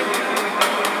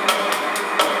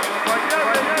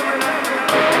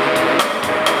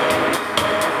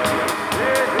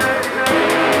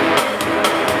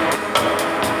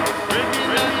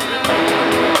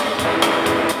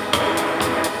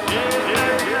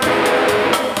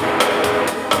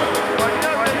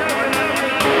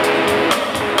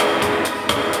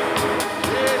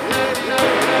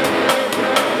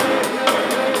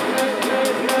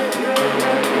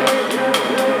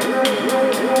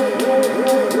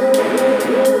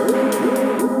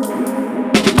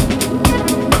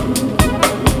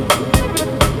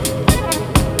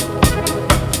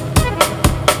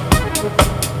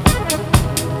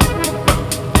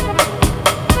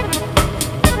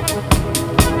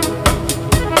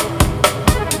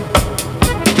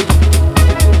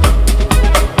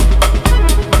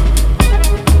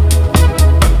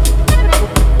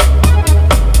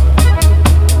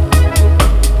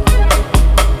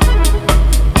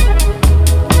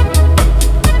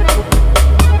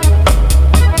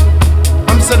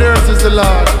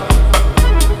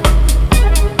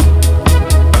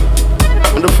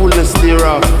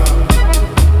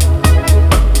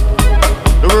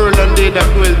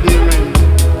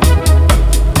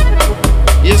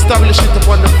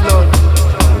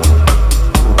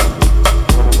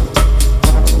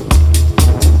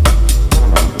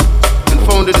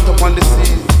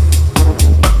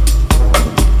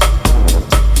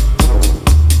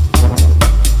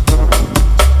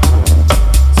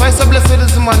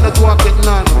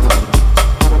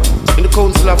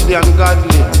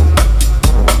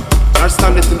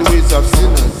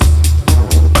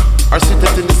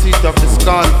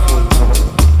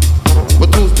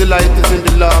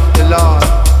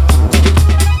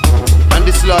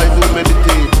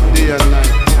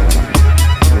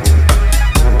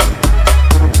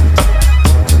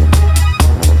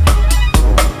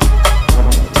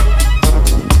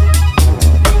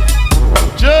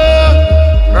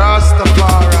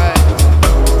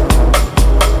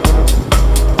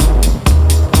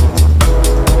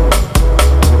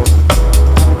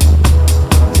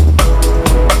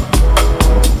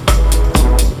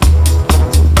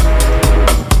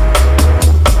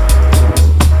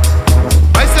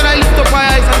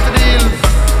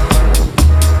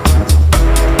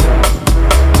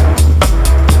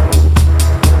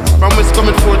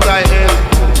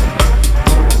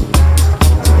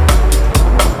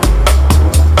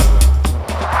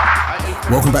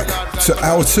 welcome back to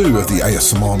hour 2 of the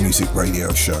ASMR Music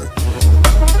Radio Show.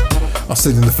 I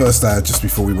said in the first hour, just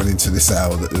before we went into this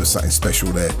hour, that there was something special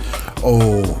there.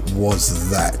 Oh,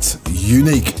 was that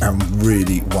unique and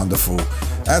really wonderful.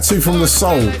 Hour 2 from the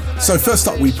soul. So first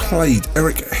up we played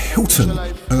Eric Hilton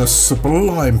and a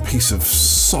sublime piece of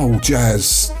soul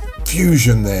jazz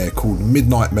fusion there called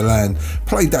Midnight Milan.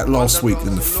 Played that last week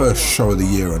in the first show of the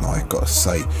year, and I gotta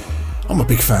say, I'm a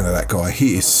big fan of that guy.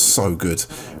 He is so good.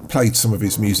 Played some of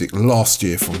his music last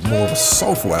year from more of a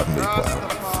soulful album that he put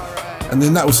out. And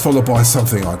then that was followed by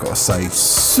something, I gotta say,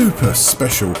 super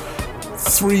special,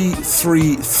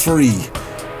 333,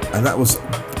 and that was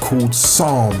called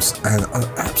Psalms, and an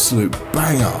absolute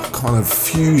banger, kind of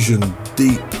fusion,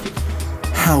 deep,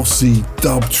 housey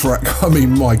dub track. I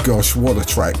mean, my gosh, what a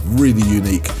track, really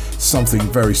unique, something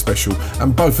very special.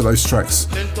 And both of those tracks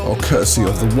are courtesy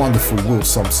of the wonderful Will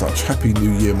Some Such. Happy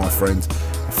New Year, my friend,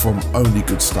 from Only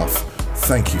Good Stuff.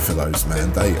 Thank you for those,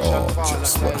 man. They are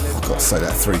just, well, I've got to say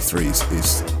that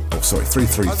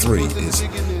 333 is an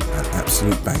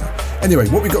absolute banger. Anyway,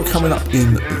 what we got coming up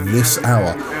in this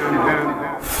hour?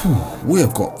 We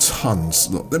have got tons.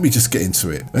 Look, let me just get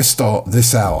into it. Let's start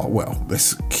this hour. Well,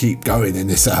 let's keep going in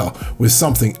this hour with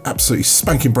something absolutely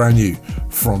spanking brand new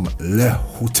from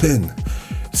Hutin.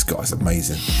 This guy's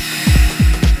amazing.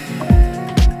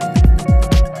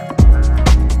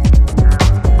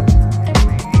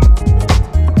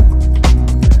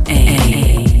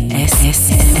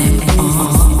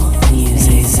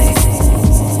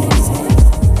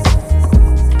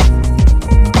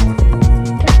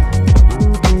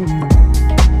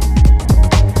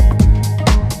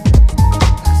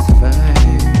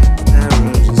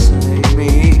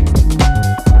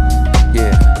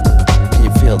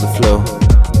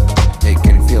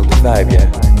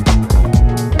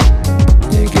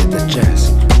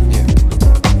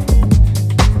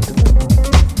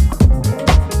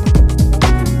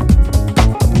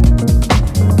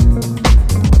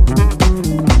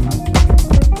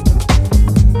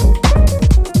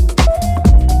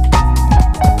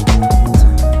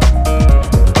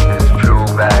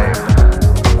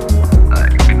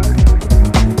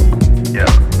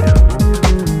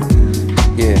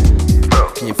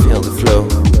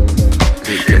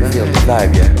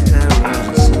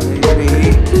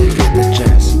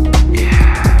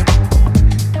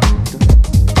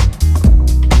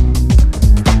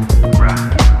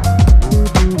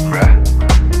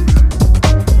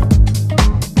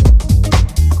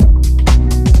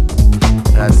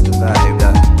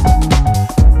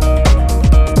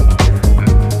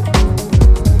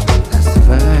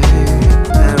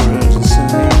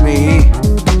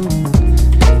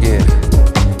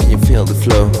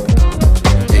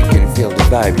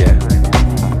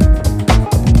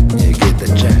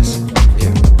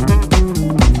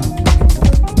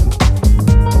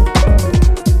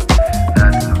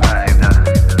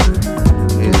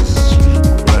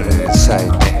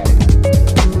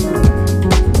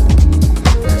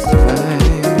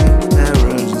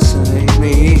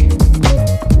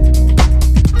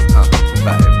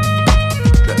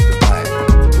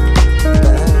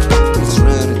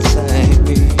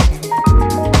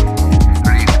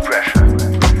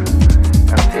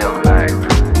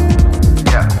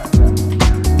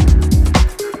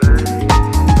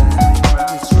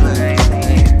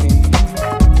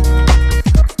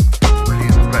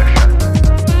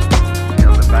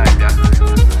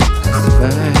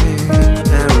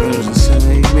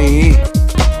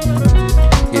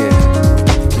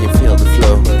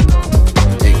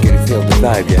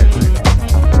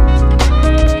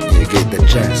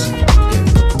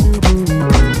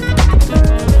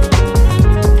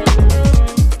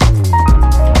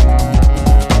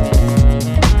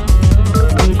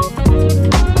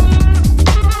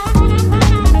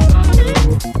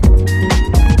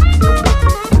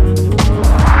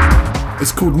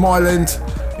 Island.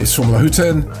 It's from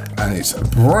Hutin and it's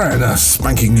brand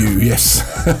spanking new, yes.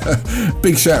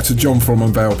 Big shout out to John from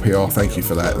Unveil PR, thank you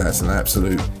for that. That's an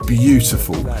absolute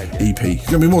beautiful EP. There's going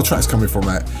to be more tracks coming from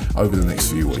that over the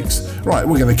next few weeks. Right,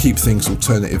 we're going to keep things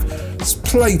alternative.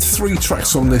 Played 3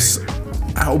 tracks on this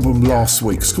album last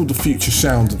week. It's called The Future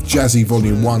Sound of Jazzy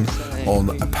Volume 1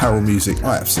 on Apparel Music.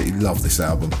 I absolutely love this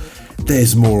album.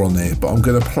 There's more on there, but I'm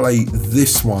going to play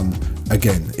this one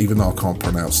again, even though I can't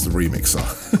pronounce the remixer.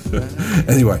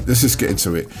 Anyway, let's just get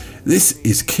into it. This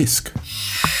is Kisk.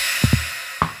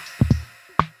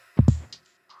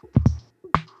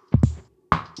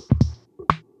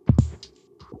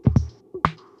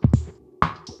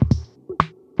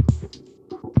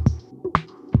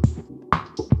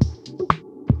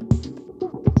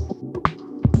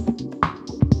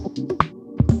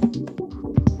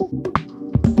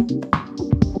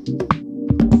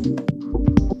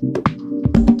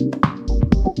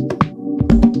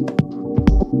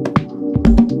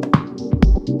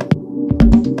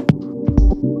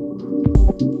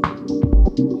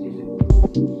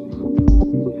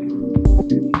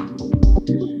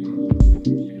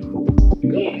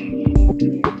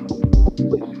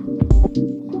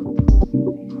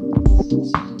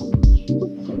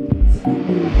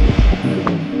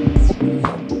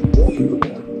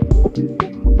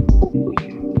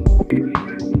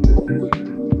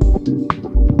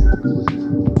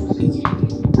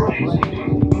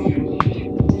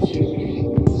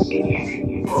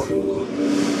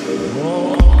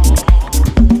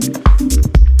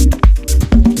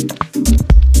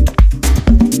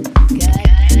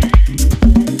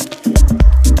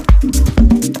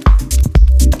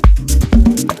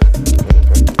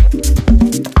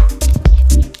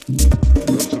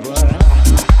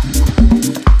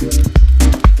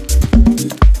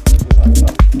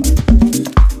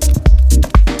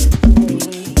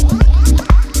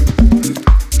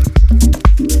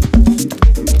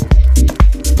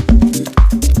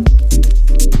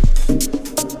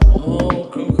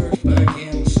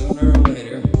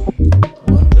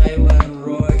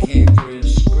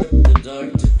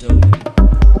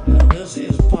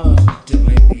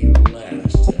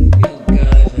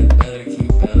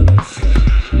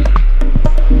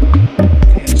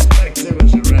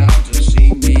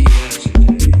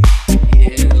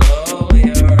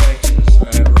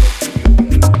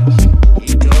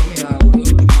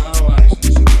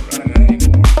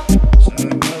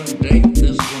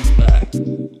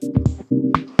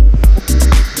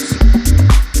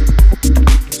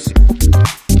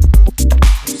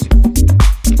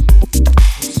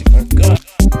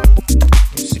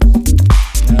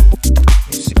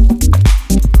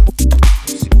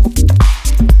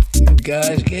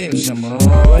 guys gave some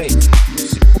right.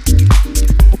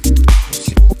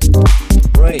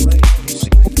 Right.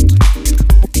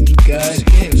 You guys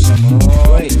gave some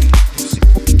right.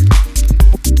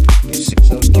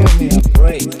 So give me a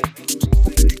break.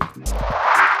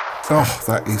 Oh,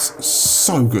 that is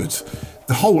so good.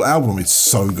 The whole album is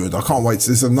so good. I can't wait.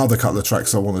 There's another couple of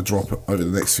tracks I want to drop over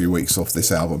the next few weeks off this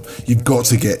album. You've got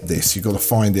to get this. You've got to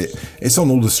find it. It's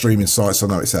on all the streaming sites. I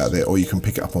know it's out there, or you can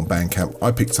pick it up on Bandcamp.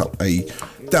 I picked up a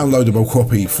downloadable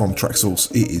copy from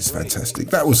Traxsource. It is fantastic.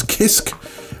 That was Kisk,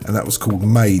 and that was called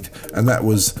Made, and that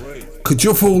was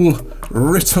Kajuful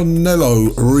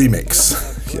Ritornello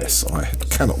remix. Yes, I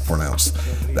cannot pronounce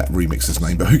that remixer's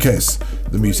name, but who cares?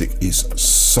 The music is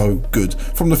so good.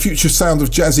 From the Future Sound of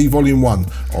Jazzy Volume 1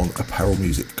 on Apparel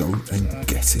Music. Go and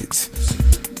get it.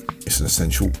 It's an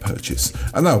essential purchase.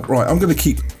 I know, right, I'm going to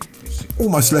keep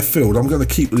almost left field. I'm going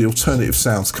to keep the alternative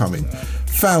sounds coming.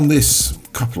 Found this a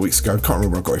couple of weeks ago. Can't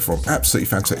remember where I got it from. Absolutely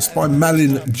fantastic. It's by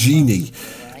Malin Genie.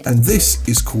 And this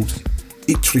is called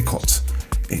Itricot.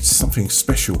 It's something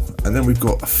special. And then we've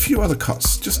got a few other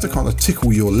cuts just to kind of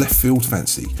tickle your left field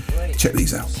fancy. Check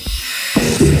these out.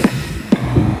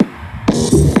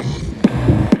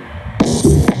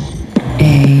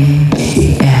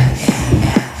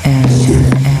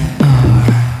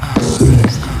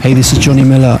 Hey, this is Johnny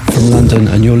Miller from London,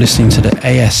 and you're listening to the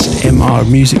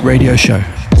ASMR Music Radio Show.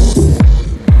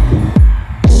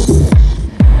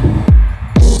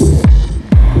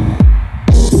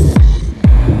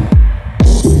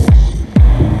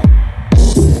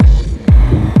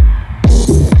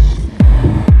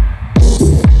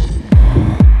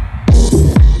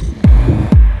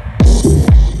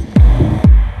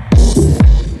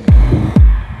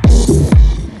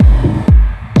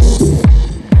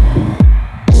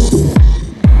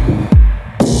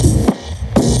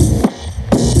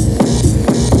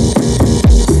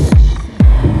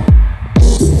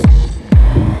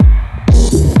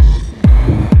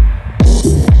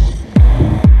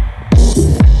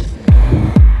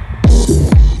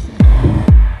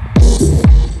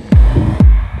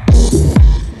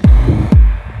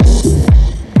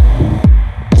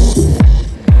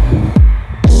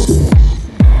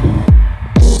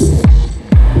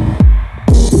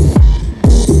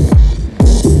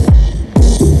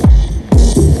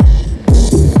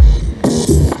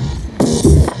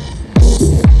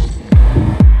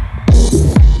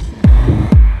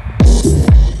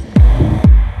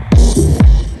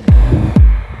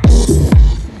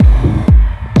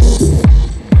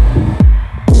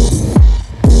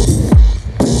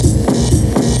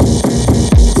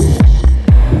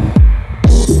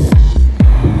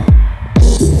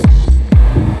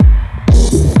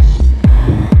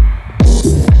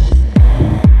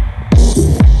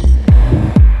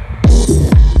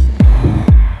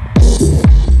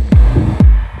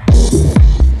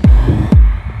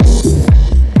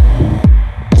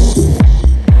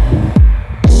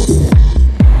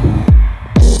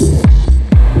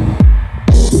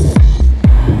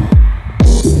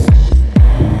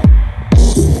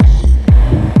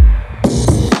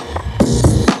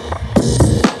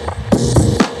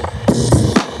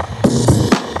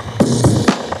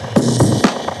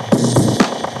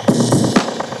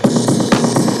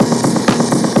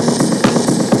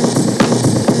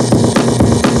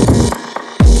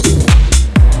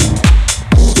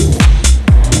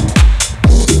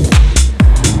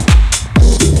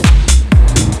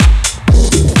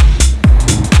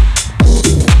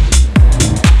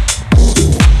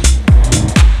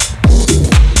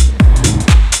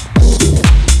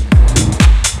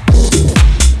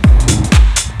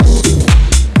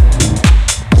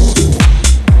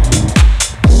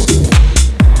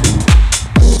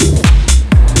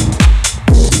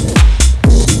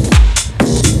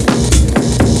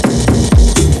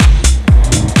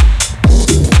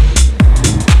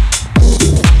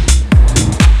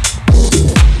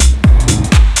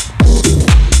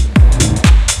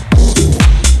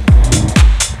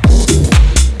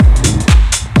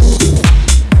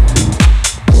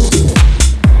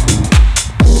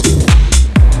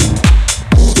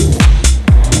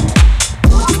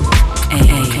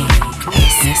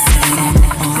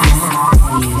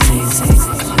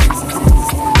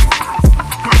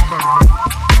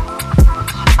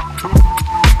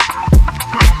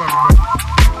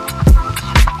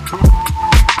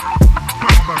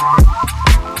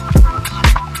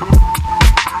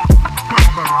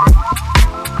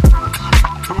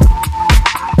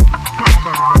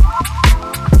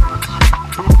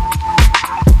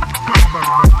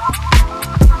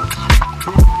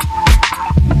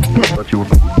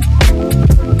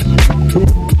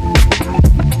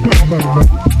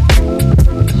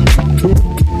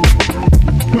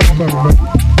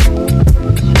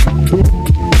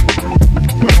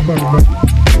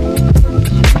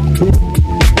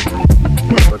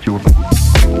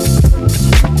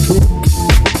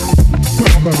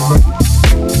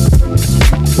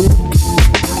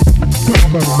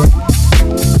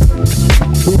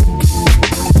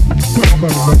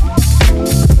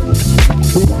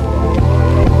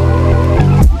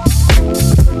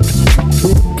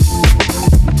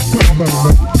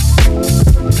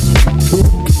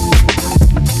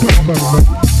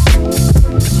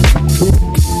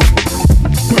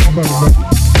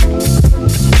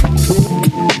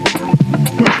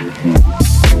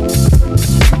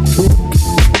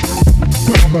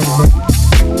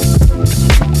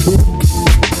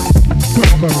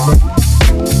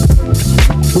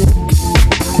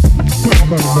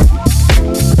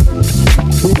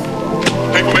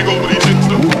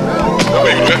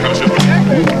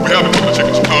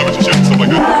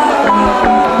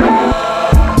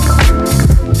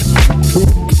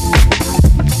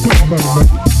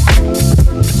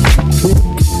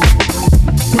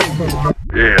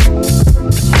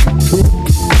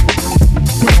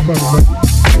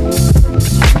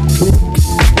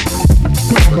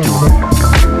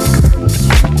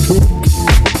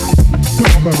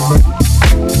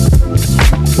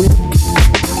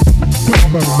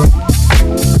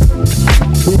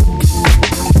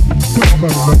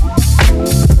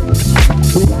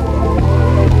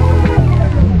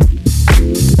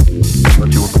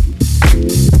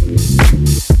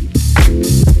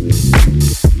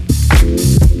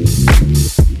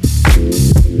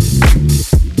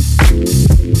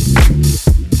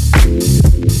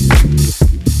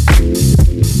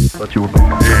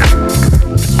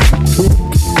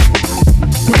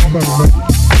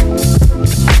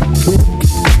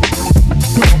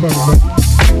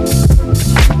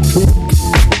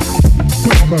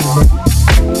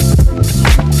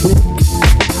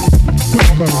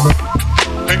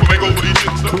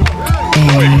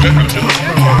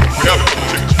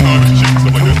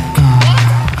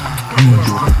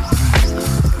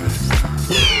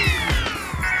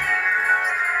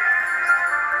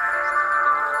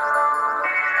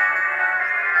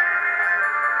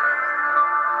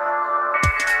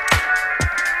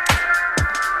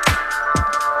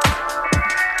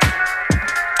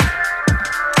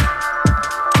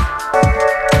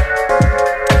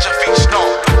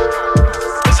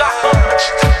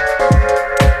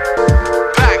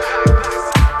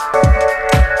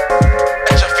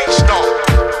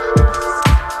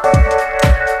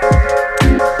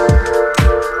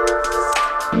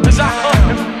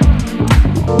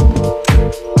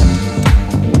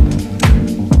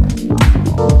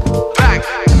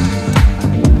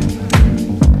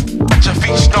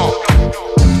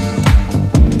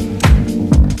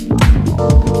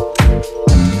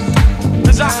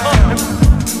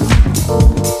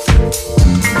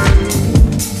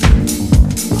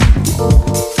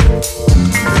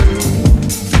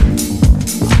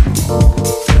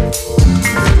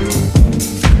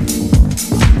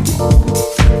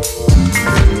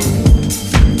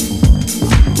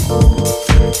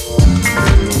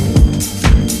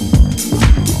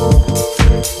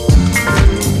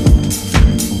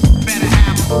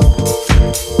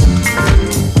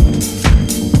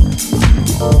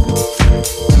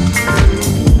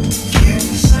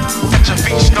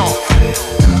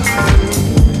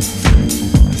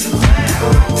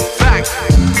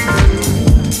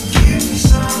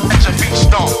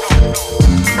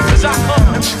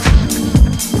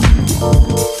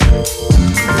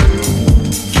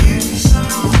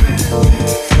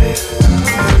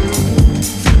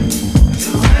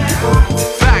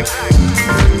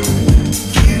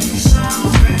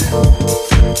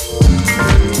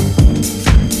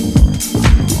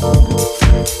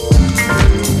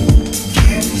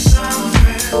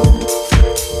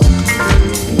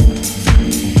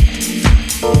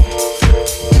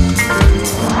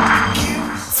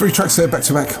 Three tracks there back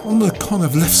to back on the kind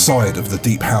of left side of the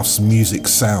deep house music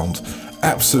sound.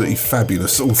 Absolutely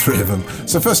fabulous, all three of them.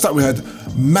 So first up we had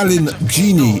Malin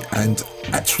Genie and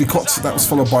Apricot. That was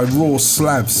followed by Raw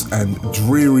Slabs and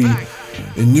Dreary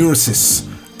Neurosis.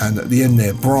 And at the end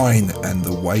there, Brine and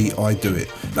The Way I Do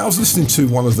It. Now I was listening to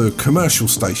one of the commercial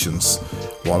stations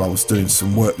while I was doing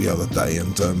some work the other day,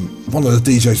 and one of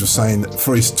the DJs was saying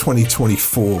for his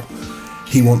 2024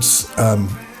 he wants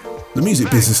the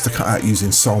music business to cut out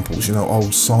using samples, you know,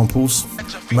 old samples.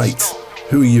 Mate,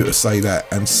 who are you to say that?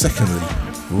 And secondly,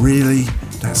 really,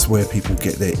 that's where people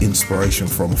get their inspiration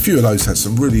from. A few of those had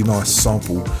some really nice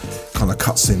sample kind of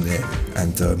cuts in there,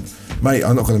 and mate,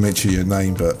 I'm not going to mention your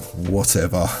name, but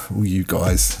whatever, all you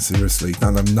guys, seriously,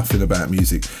 don't know nothing about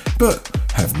music, but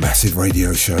have massive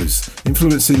radio shows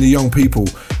influencing the young people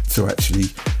to actually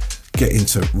get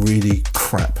into really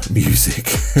crap music.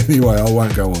 Anyway, I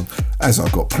won't go on, as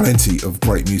I've got plenty of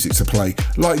great music to play,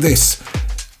 like this.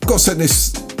 Got sent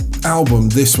this album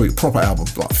this week, proper album,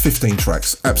 like 15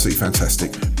 tracks, absolutely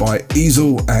fantastic, by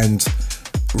Ezel and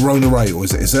Rona Ray, or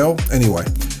is it Ezel? Anyway,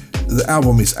 the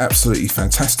album is absolutely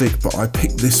fantastic, but I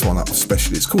picked this one up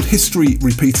especially. It's called History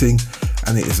Repeating,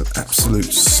 and it is an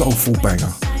absolute soulful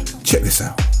banger. Check this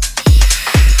out.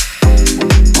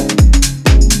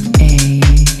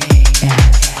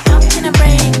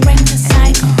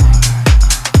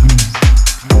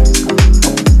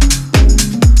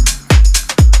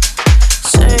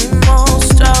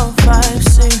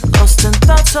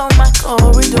 On my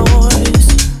corridors,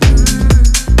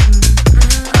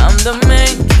 I'm the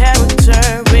main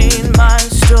character in my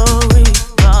story,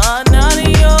 but not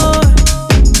yours.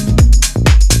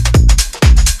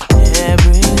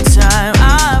 Every time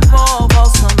I fall for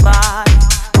somebody,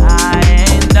 I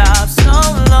end up so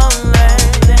lonely.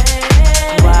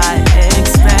 Why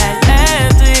expect a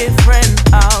different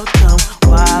outcome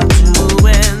while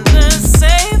doing the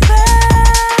same thing?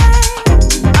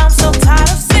 I'm so tired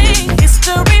of seeing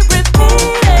history repeating.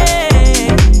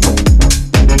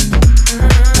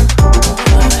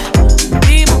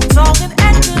 People talking,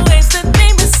 acting ways that be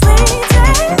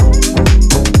misleading.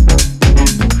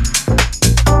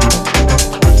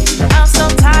 I'm so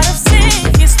tired of seeing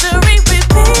history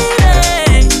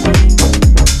repeating.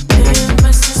 It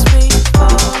must just be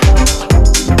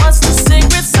what's the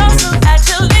secret sauce of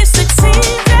actually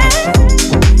succeeding?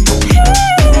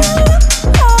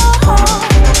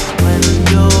 When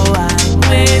you're out,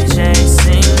 we're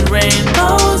chasing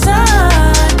rainbows, I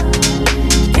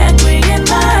can't create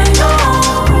my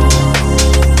own.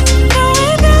 No,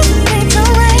 it doesn't need to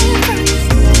rain first.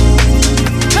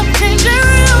 Come change your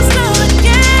rules to the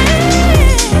game.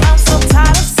 I'm so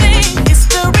tired of seeing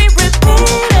history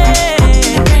repeating.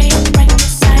 Break the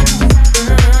cycle.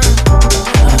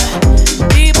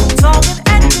 People talking,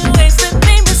 acting ways that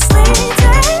be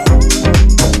misleading.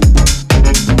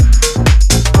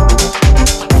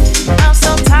 I'm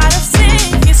so tired of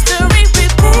seeing history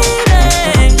repeating.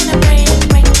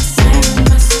 Break the cycle,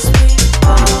 must just be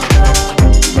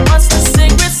what's the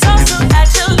secret sauce of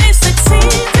actually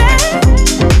succeeding?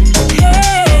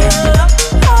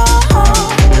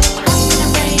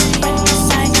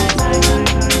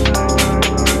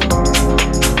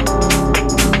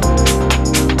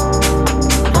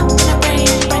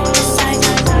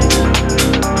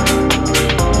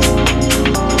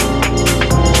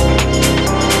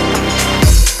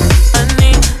 I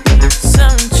need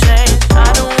some change.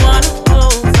 I don't wanna go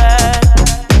back.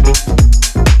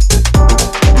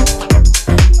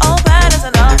 All bad is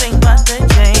nothing but the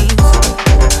chains.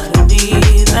 I don't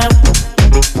need them.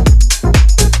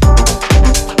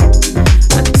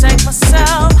 I take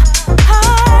myself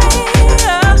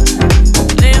higher.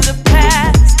 Live the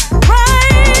past.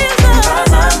 Rise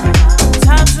up.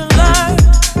 Time to learn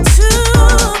to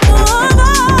move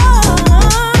on.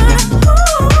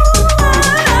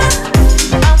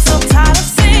 I'm so tired of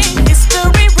seeing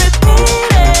history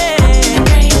repeating.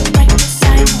 Break the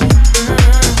cycle.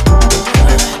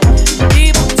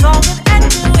 People talking,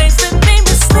 acting ways that be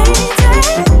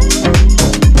misleading.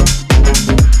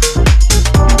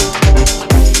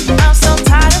 I'm so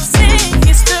tired of seeing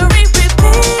history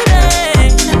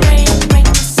repeating. Break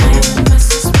the cycle, must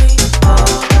just be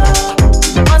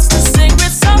what's the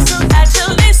secret sauce of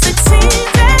actually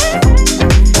succeeding?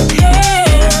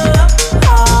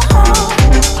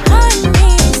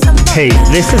 Hey,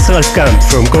 this is Wolfgang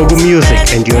from Gogo Music,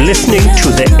 and you're listening to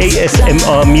the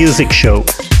ASMR Music Show.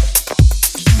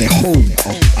 The home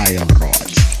of Iron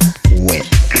Rods, with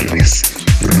Chris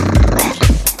Rock.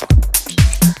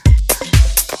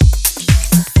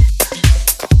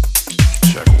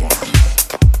 Check one.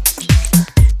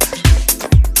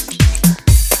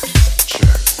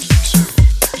 Check two.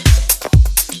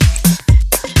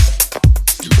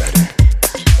 You ready?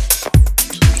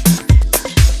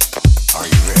 Are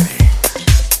you ready?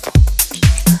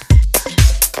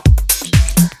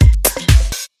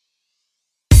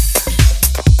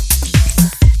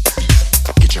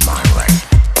 Get your mind right.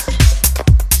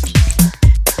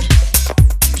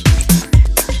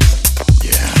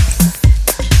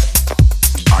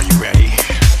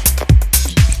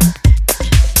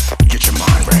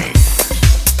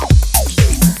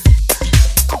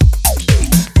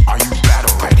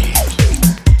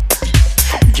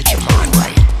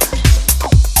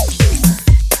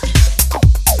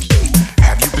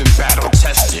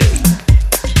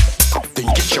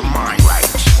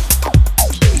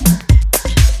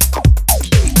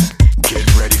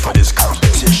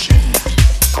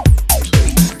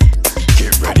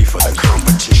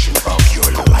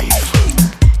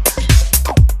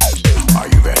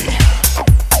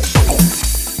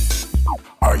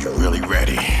 you really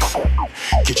ready?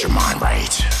 Get your mind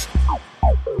right.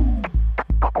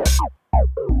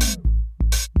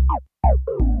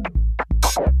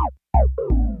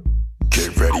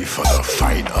 Get ready for the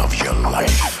fight of your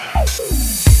life.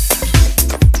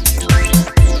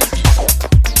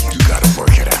 You gotta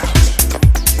work it out.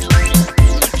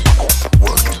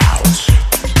 Work out.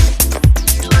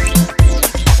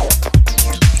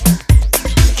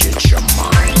 Get your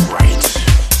mind right.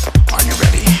 Are you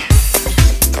ready?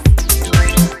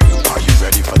 Are you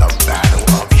ready for the battle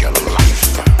of your life?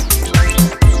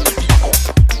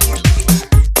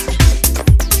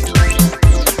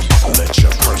 Let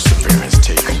your perseverance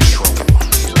take control.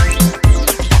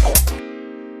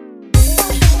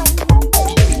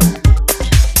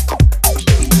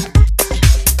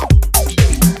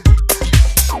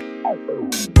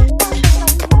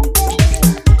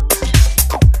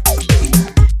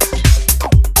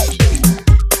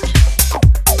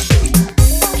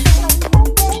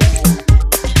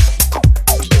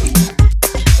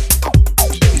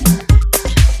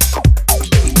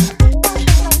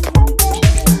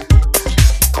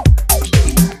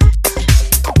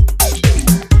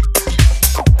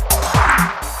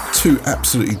 Two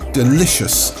absolutely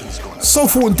delicious,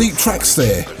 soulful and deep tracks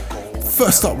there.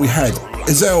 First up we had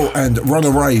Ezel and Rona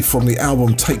Ray from the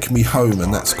album Take Me Home,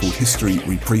 and that's called History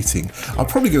Repeating. I'm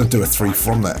probably going to do a 3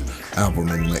 from that album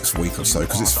in the next week or so,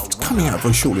 because it's coming out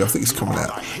very shortly. I think it's coming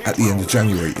out at the end of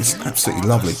January. It's absolutely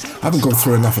lovely. I haven't gone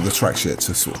through enough of the tracks yet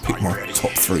to sort of pick my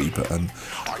top 3, but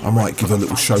I might give a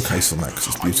little showcase on that because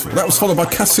it's beautiful. That was followed by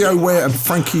Cassio Ware and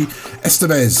Franke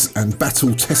Estevez and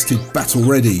Battle Tested, Battle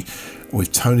Ready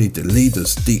with Tony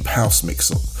DeLida's Deep House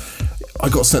mix on. I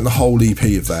got sent the whole EP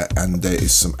of that, and there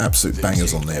is some absolute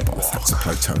bangers on there, but I had to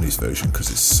play Tony's version because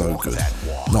it's so good.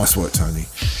 Nice work, Tony.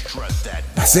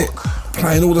 That's it.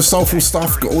 Playing all the soulful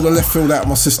stuff, got all the left field out of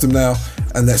my system now,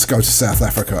 and let's go to South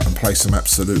Africa and play some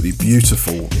absolutely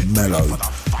beautiful, mellow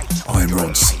iron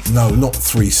rods. No, not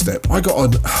 3-step. I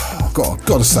got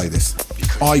to say this.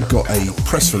 I got a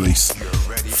press release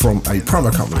from a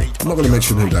promo company. I'm not going to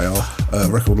mention who they are, a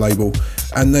record label,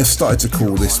 and they've started to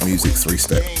call this music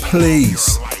 3-step.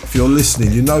 Please, if you're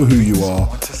listening, you know who you are.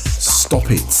 Stop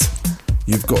it.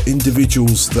 You've got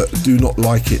individuals that do not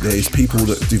like it. There is people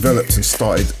that developed and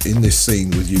started in this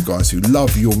scene with you guys who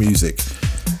love your music.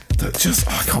 That just,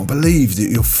 I can't believe that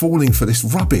you're falling for this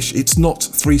rubbish. It's not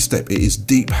 3-step. It is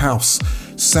deep house,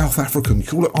 South African.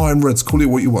 Call it iron reds. Call it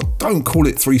what you want. Don't call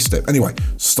it 3-step. Anyway,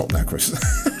 stop now, Chris.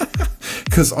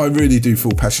 Because I really do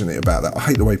feel passionate about that. I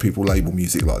hate the way people label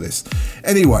music like this.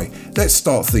 Anyway, let's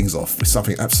start things off with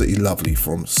something absolutely lovely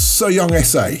from So Young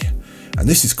SA, and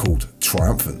this is called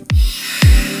Triumphant.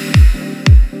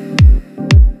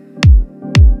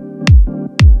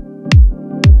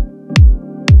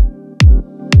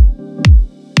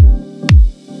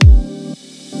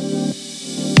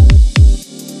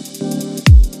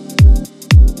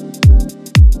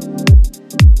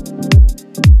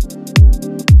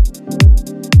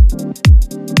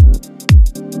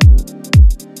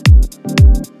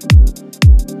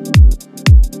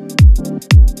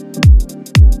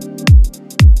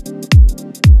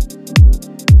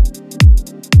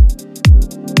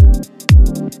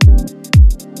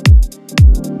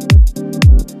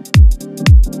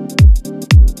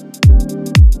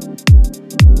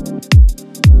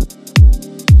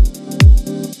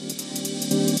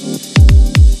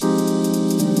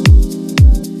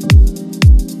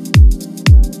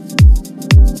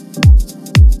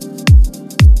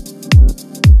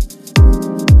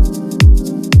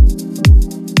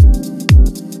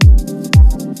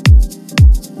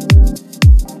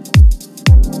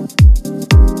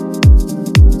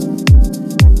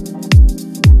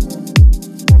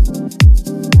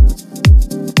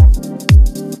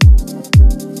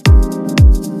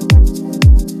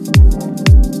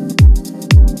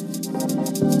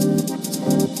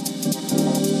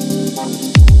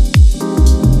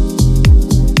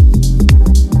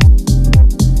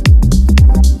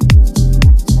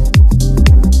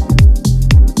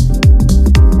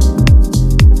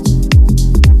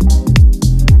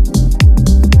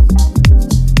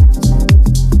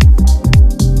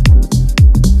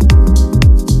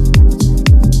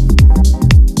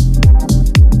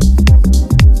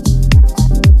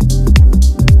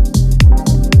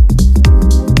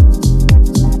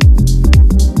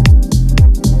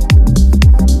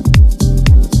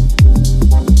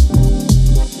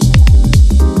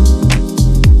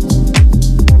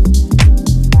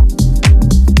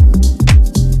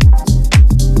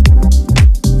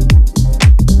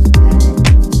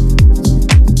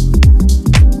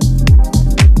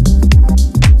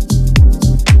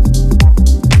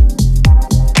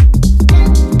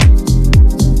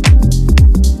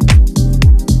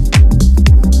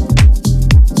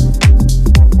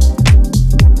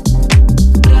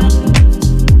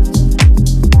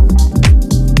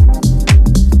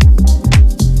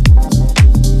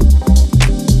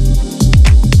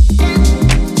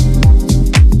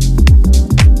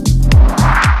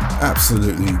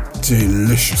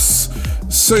 delicious.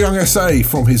 Sio X SA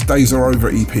from his Days Are Over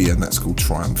EP, and that's called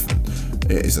Triumphant.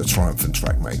 It is a triumphant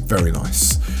track, mate. Very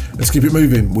nice. Let's keep it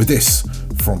moving with this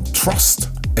from Trust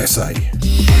SA.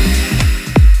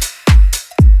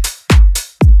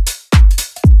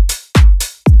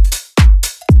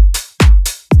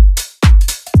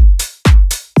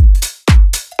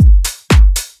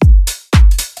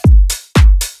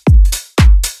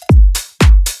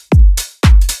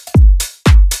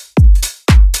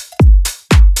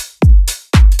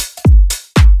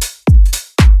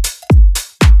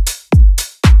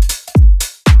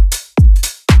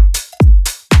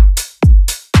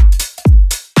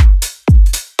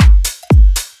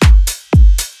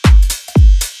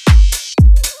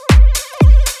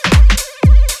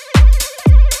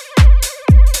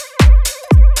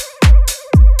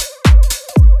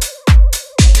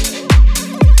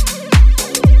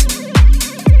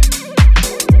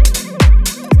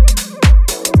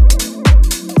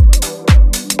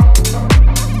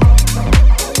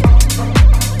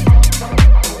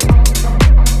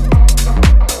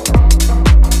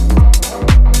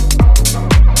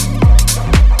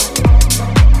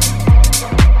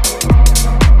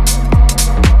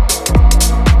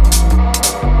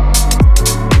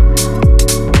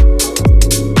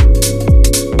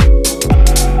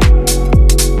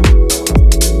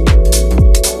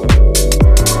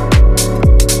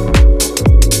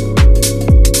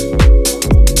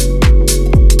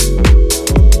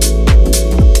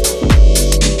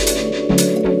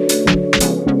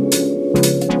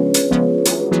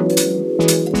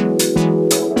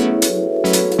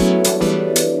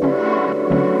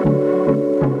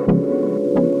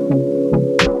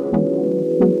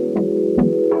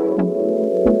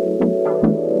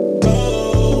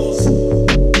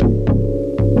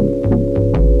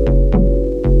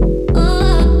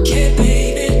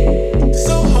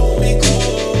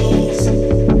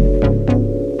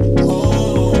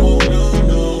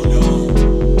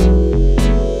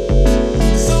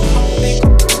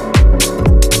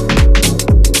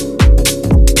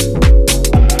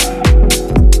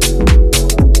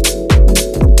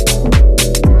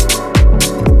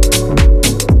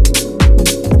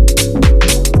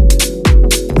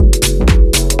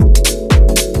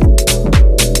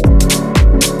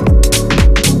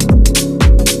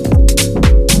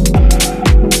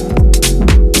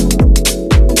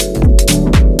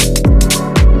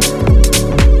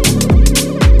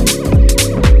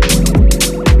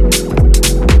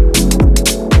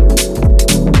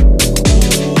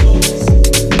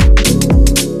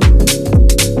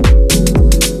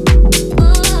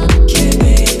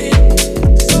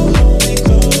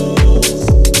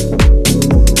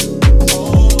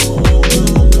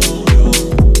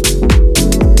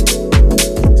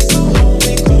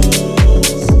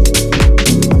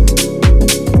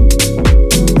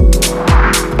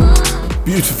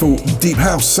 Deep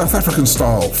House, South African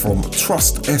style from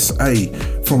Trust SA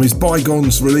from his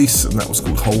Bygones release, and that was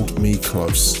called Hold Me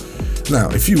Close. Now,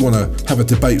 if you want to have a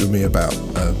debate with me about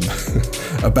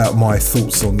about my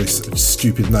thoughts on this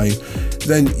stupid name,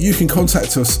 then you can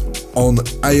contact us on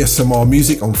ASMR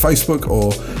Music on Facebook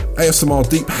or ASMR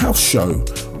Deep House Show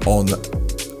on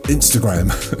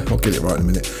Instagram. I'll get it right in a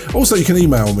minute. Also, you can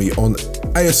email me on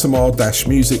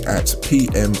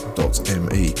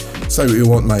asmr-music@pm.me. Say what you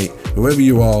want, mate. Whoever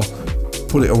you are,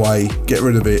 put it away, get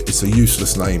rid of it. It's a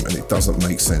useless name and it doesn't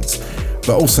make sense.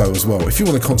 But also as well, if you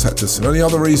want to contact us for any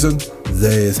other reason,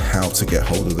 there's how to get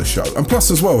hold of the show. And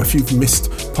plus as well, if you've missed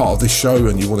part of this show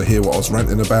and you want to hear what I was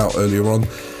ranting about earlier on,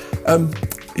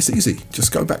 it's easy.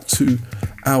 Just go back to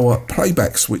our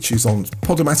playbacks, which is on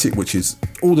Podomatic, which is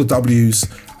all the W's,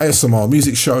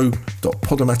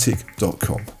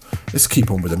 asmrmusicshow.podomatic.com. Let's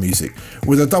keep on with the music.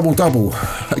 With a double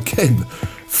again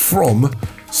from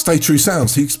Stay True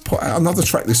Sounds. He's put out another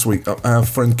track this week, our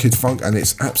friend Kid Funk, and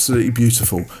it's absolutely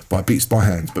beautiful by Beats by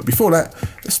Hand. But before that,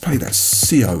 let's play that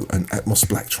Sio X Atmos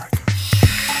Blaq track.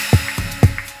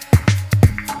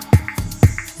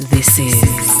 This is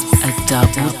a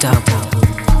double.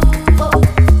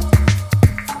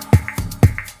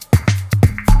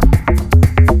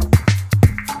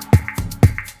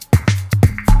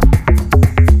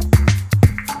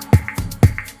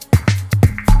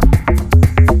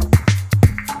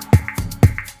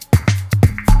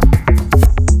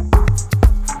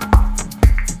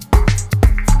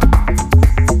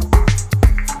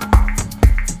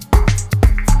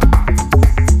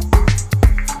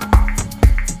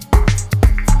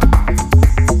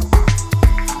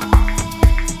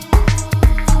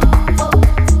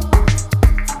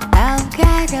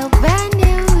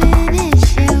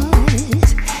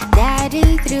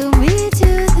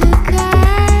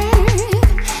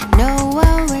 No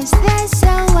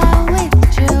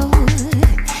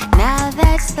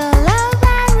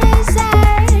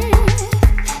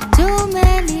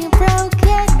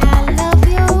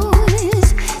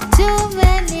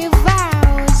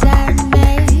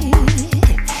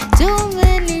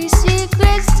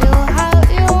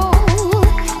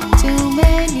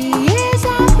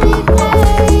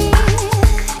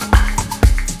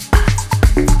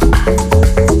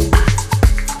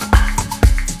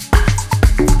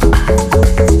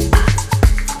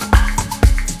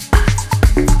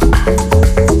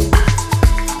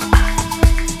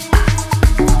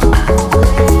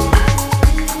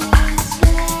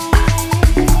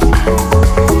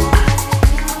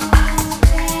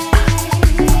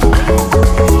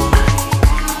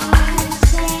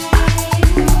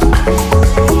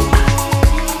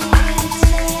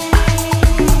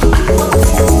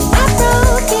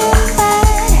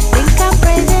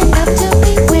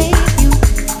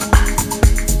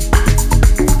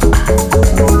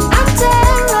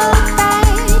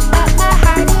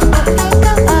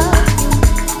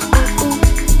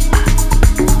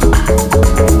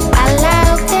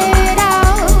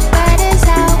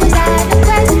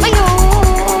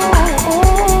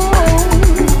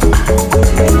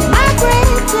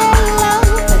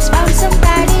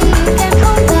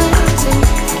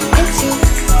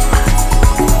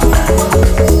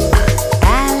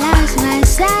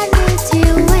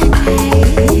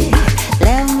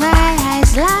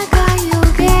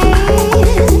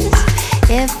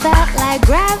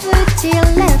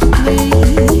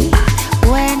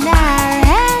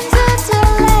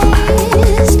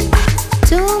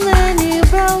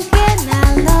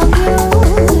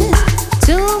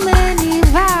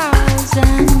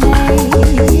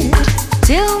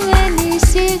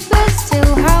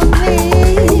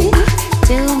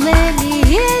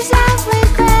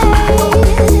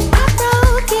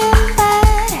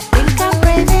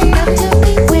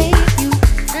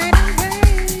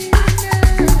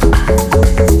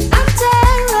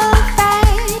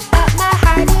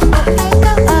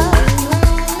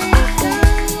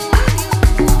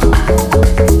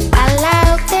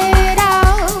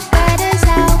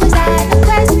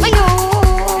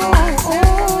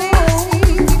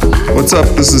What's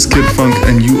up? This is Kid Funk,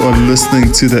 and you are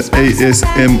listening to the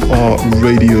ASMR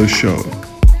radio show.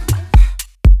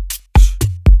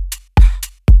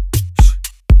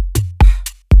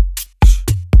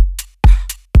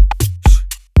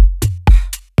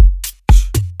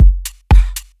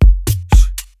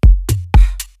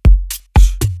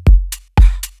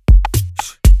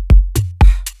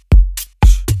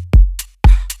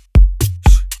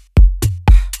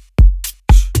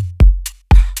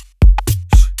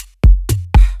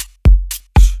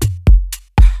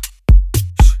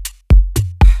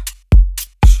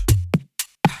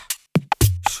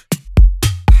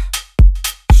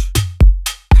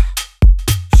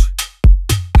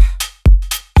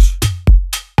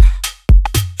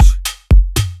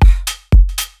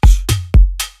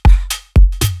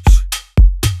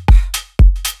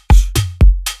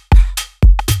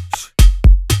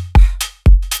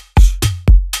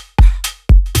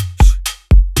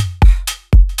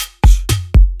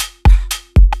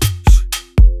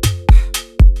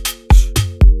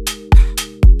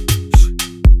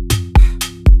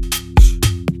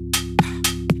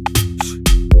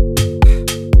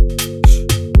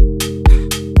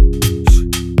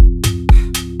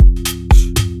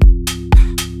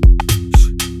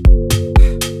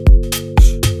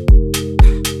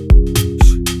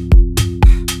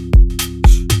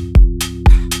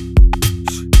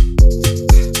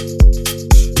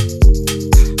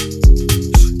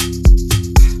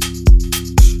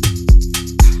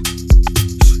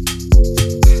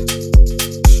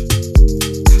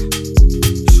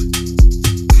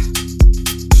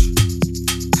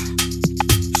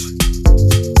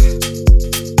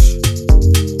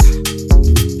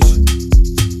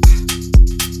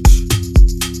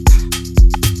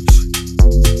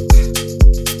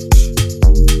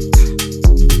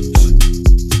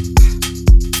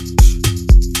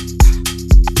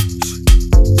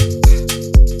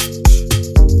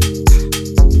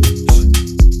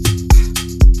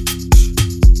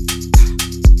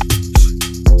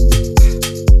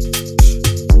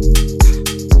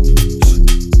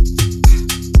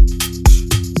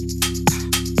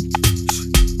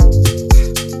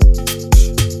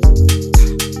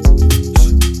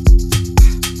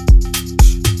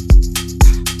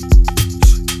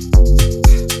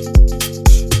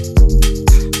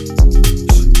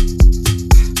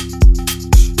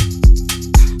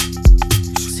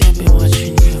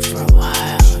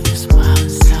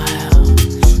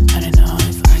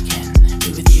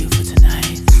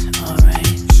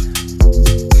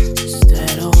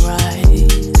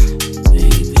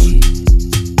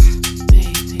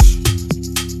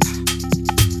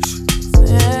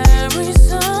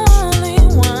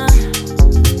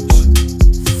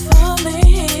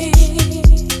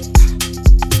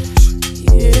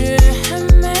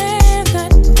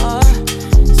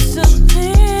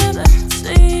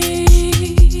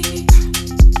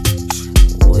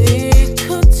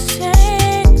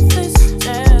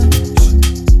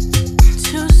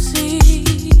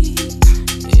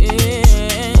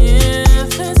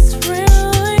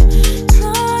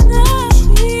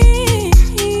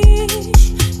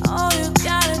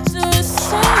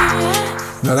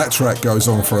 Track goes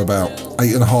on for about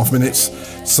 8.5 minutes,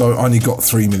 so I only got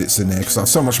 3 minutes in there because I have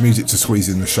so much music to squeeze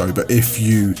in the show. But if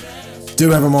you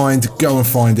do have a mind, go and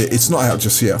find it. It's not out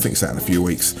just yet. I think it's out in a few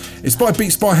weeks. It's by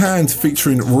Beats by Hand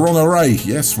featuring Rona Ray.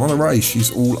 Yes, Rona Ray, she's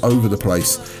all over the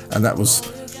place, and that was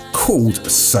called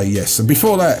Say Yes. And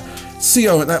before that,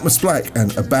 Sio X Atmos Blaq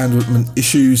and Abandonment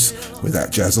Issues with that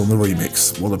jazz on the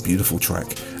remix. What a beautiful track.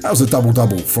 That was a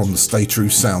double from the Stay True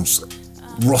Sounds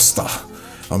roster.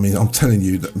 I mean, I'm telling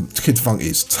you that Kid Funk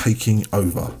is taking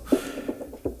over.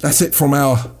 That's it from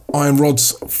our Iron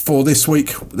Rods for this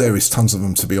week. There is tons of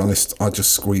them, to be honest. I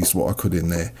just squeezed what I could in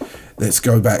there. Let's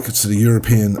go back to the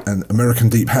European and American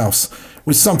Deep House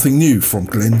with something new from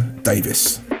Glenn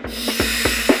Davis.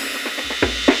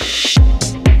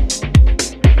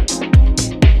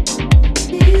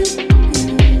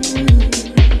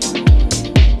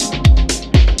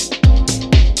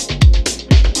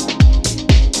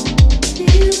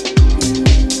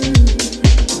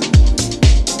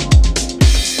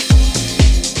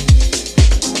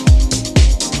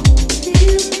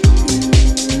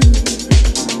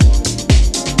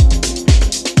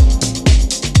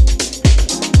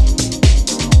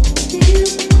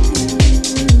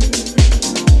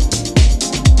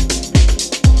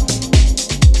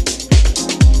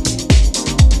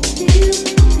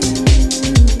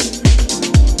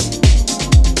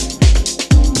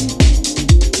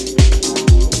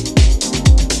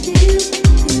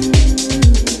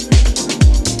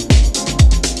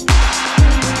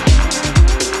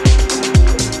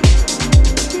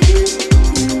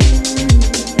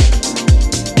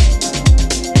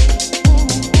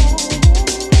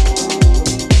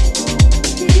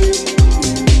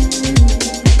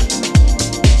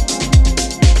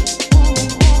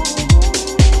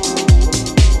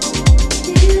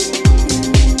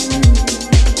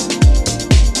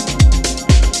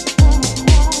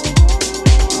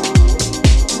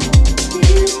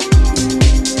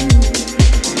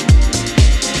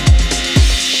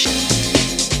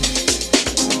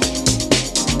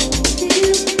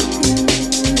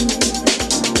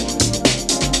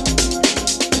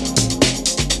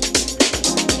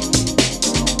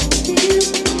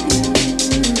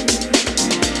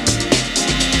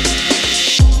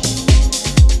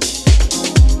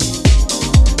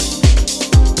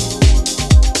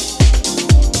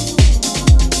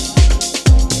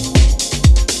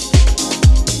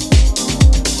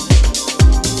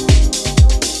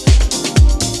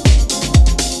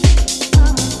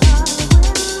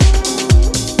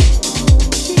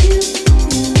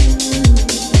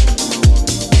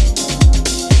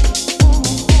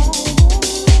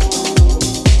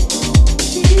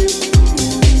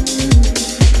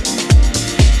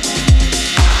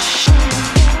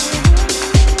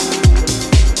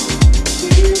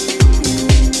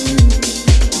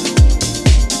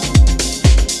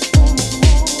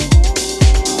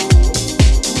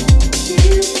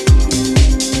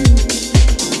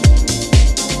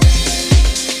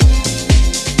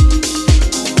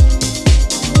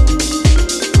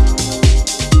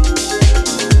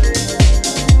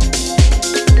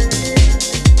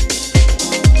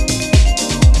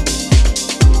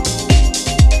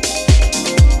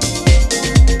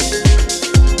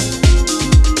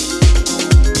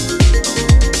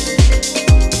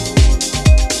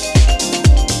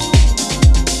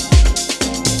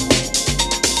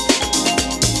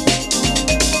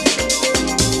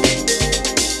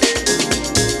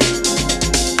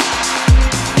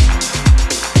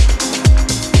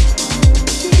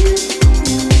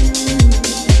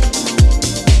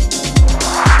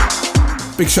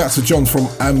 Big shout to John from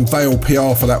AnAmStyle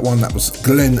PR for that one. That was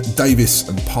Glenn Davis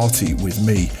and Party With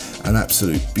Me. An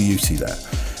absolute beauty there.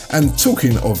 And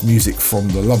talking of music from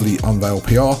the lovely AnAmStyle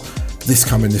PR, this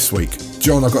coming this week.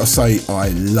 John, I've got to say, I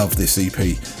love this EP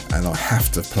and I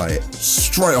have to play it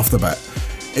straight off the bat.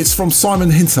 It's from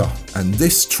Simon Hinter, and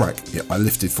this track I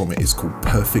lifted from it is called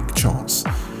Perfect Chance.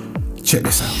 Check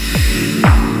this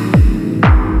out.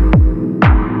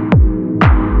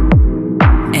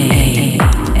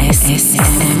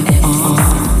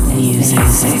 ASMR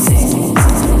Music.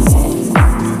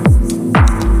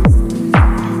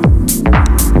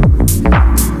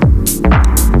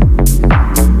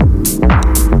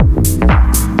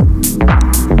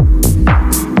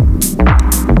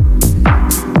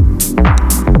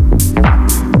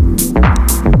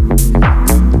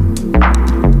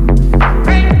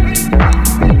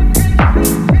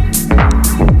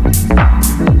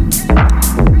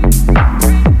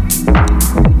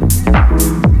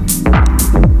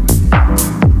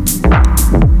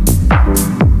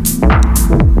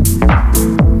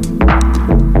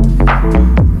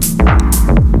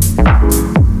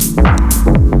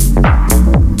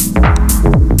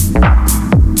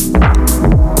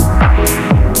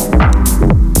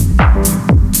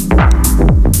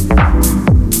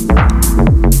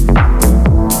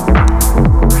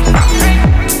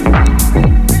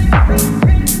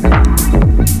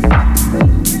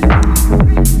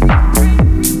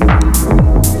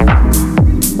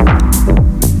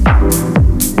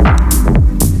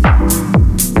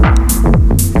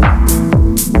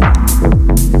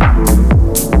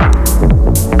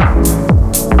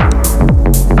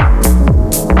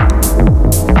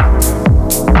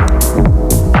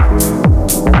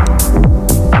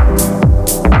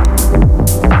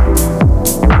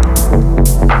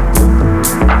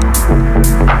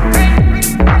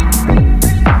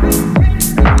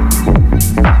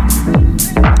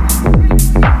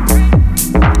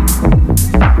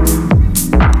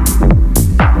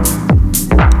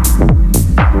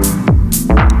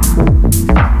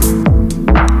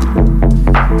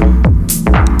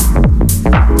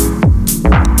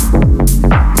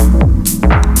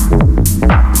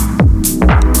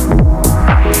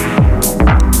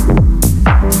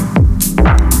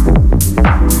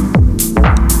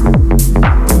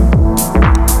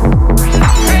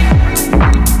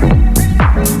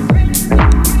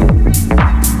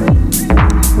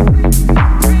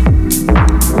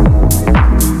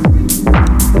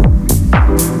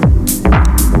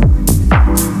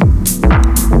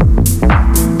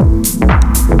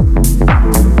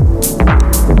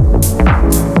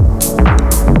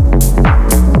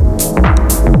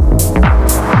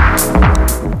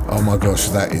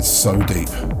 So deep.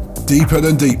 Deeper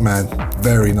than deep, man.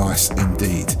 Very nice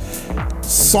indeed.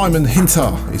 Simon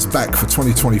Hinter is back for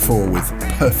 2024 with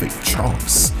Perfect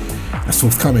Chance. That's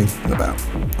forthcoming in about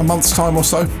a month's time or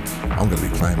so. I'm going to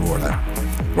be playing more of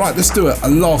that. Right, let's do a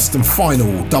last and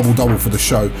final double for the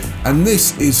show. And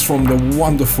this is from the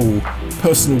wonderful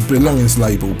Personal Belongings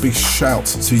label. Big shout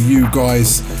to you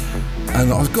guys.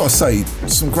 And I've got to say,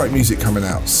 some great music coming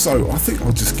out. So I think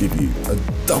I'll just give you a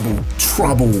double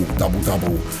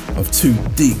of two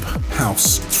deep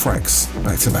house tracks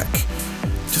back to back.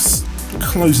 Just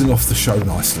closing off the show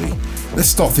nicely. Let's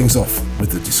start things off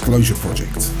with the Disclosure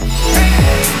Project.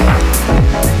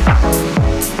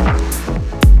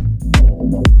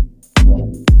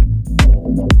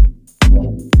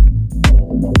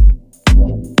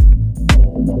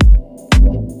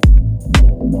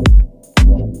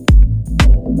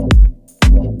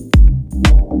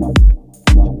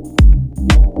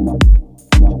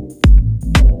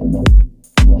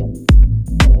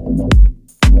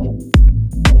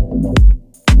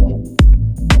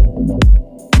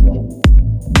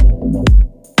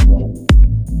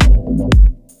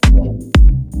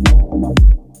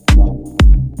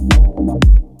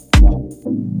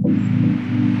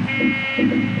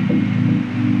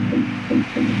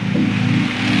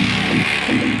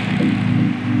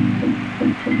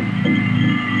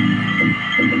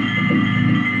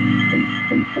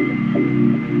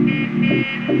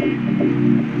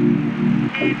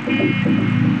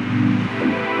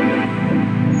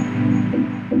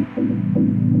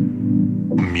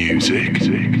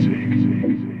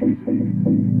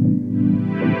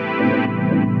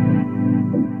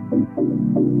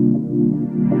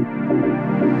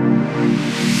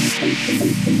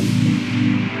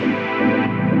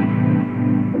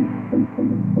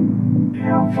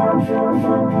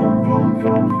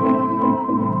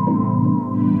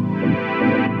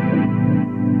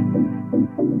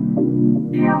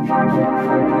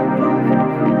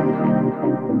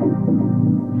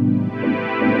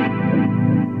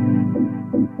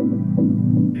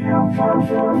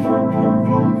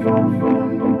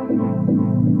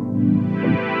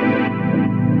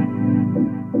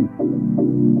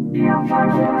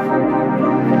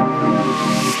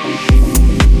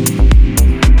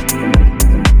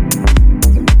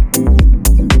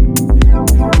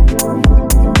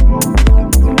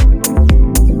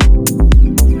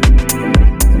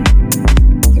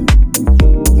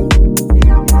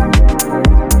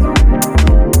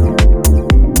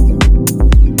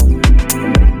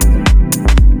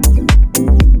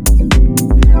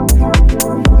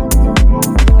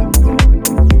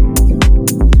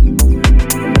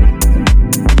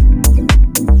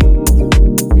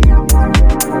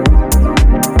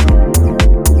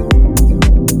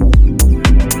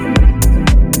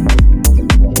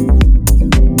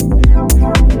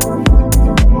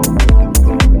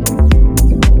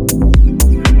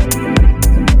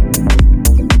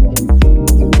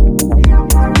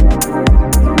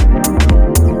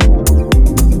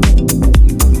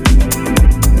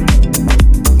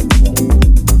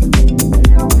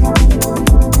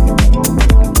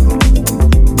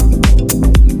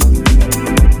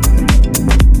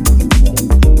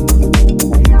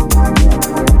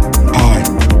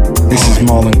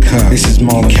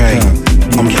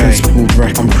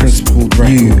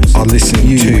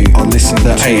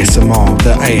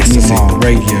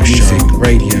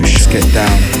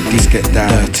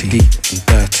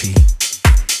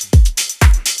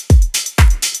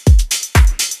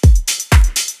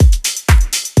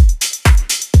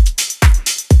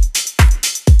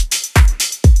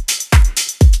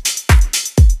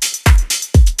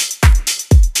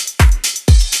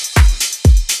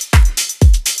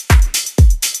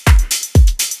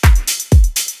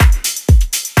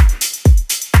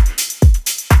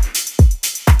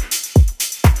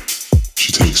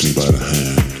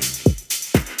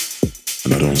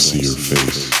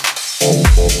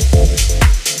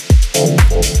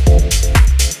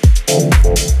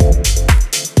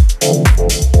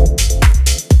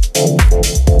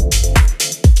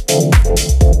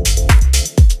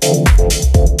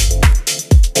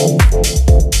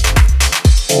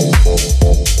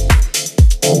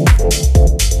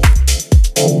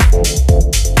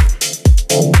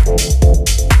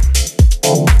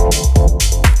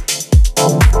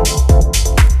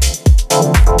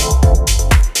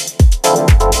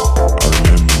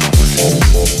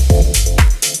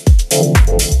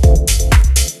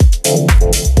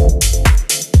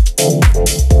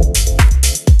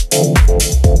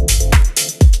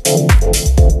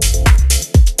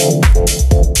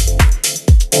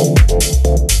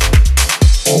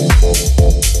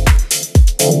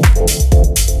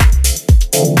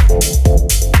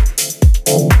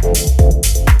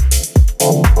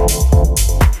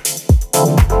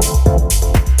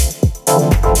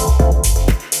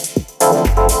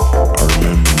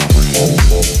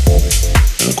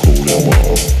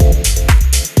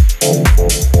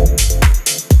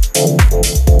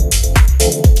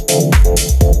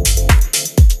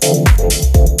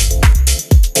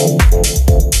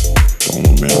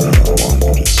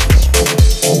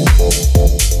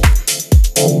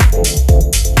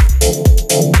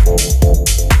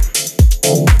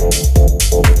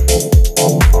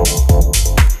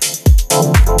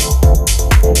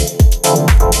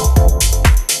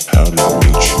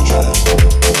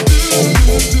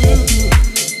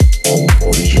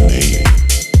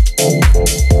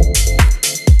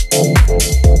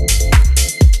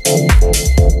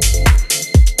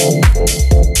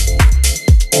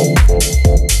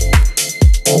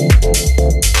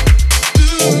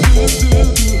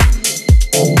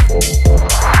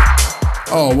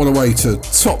 To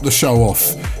top the show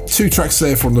off, 2 tracks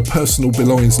there from the Personal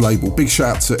Belongings label. Big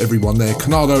shout out to everyone there.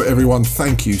 Canado, everyone,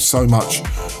 thank you so much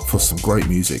for some great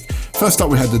music. First up,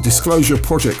 we had the Disclosure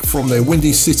project from their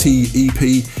Windy City EP,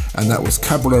 and that was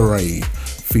Cabaret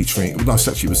featuring, no,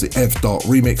 actually it was the Ev Dart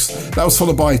remix. That was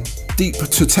followed by Deep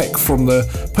to Tech from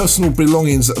the Personal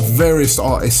Belongings various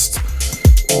artists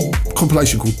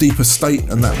compilation called Deeper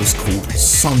State, and that was called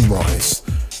Sunrise.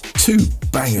 2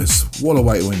 bangers. What a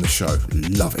way to end the show.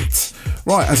 Love it.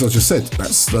 Right, as I just said,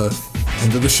 that's the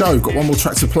end of the show. Got one more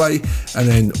track to play and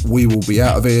then we will be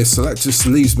out of here. So that just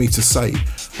leaves me to say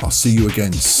I'll see you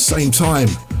again same time,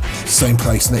 same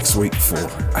place next week for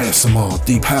ASMR,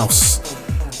 Deep House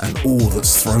and all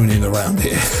that's thrown in around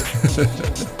here.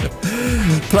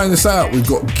 Playing this out, we've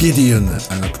got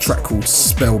GIDEÖN and a track called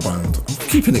Spellbound. I'm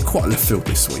keeping it quite left field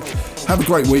this week. Have a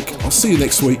great week. I'll see you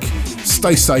next week.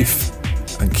 Stay safe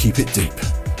and keep it deep.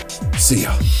 See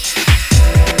ya.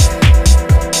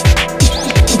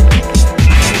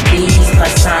 These are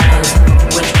signs,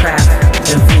 witchcraft,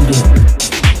 and voodoo.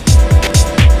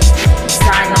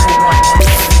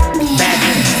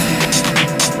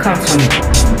 comes from me.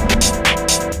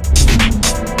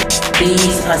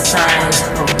 These are signs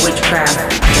of witchcraft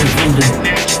and voodoo.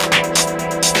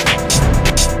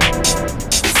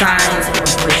 Signs of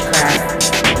witchcraft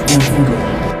and voodoo.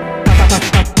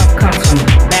 Comes from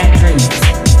bad dreams.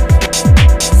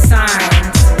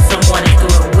 Signs someone is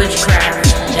doing witchcraft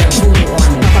and voodoo on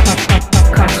you.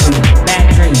 Comes from bad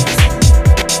dreams.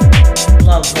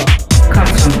 Love book.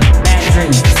 Comes from bad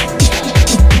dreams.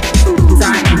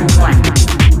 Sign number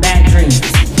 1, bad dreams.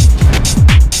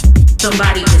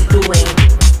 Somebody is doing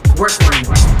work on you,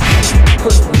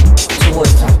 putting you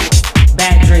towards them.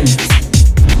 Bad dreams.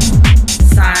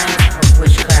 Signs of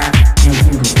witchcraft and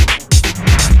voodoo.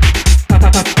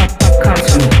 Comes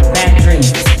from bad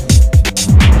dreams.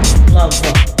 Love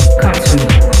book. Comes from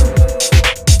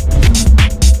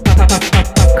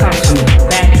comes from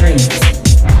bad dreams.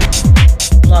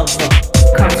 Love book.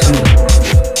 Comes from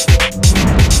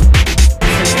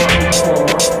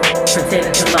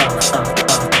pretending to love.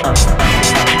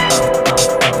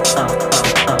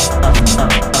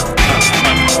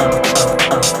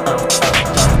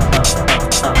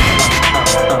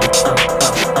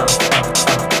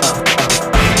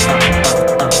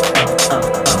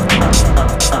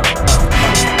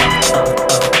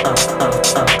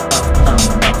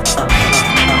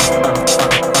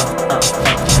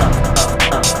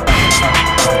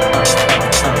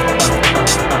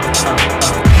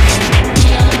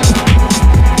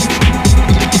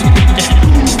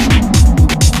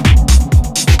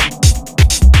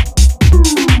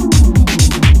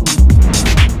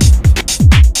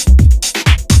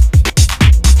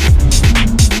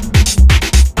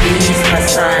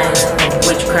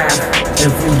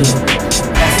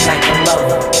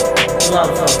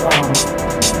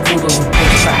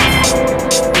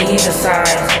 These are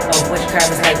signs of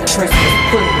witchcraft. It's like the person is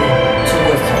pulling you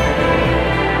towards her.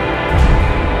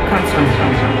 Comes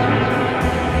from.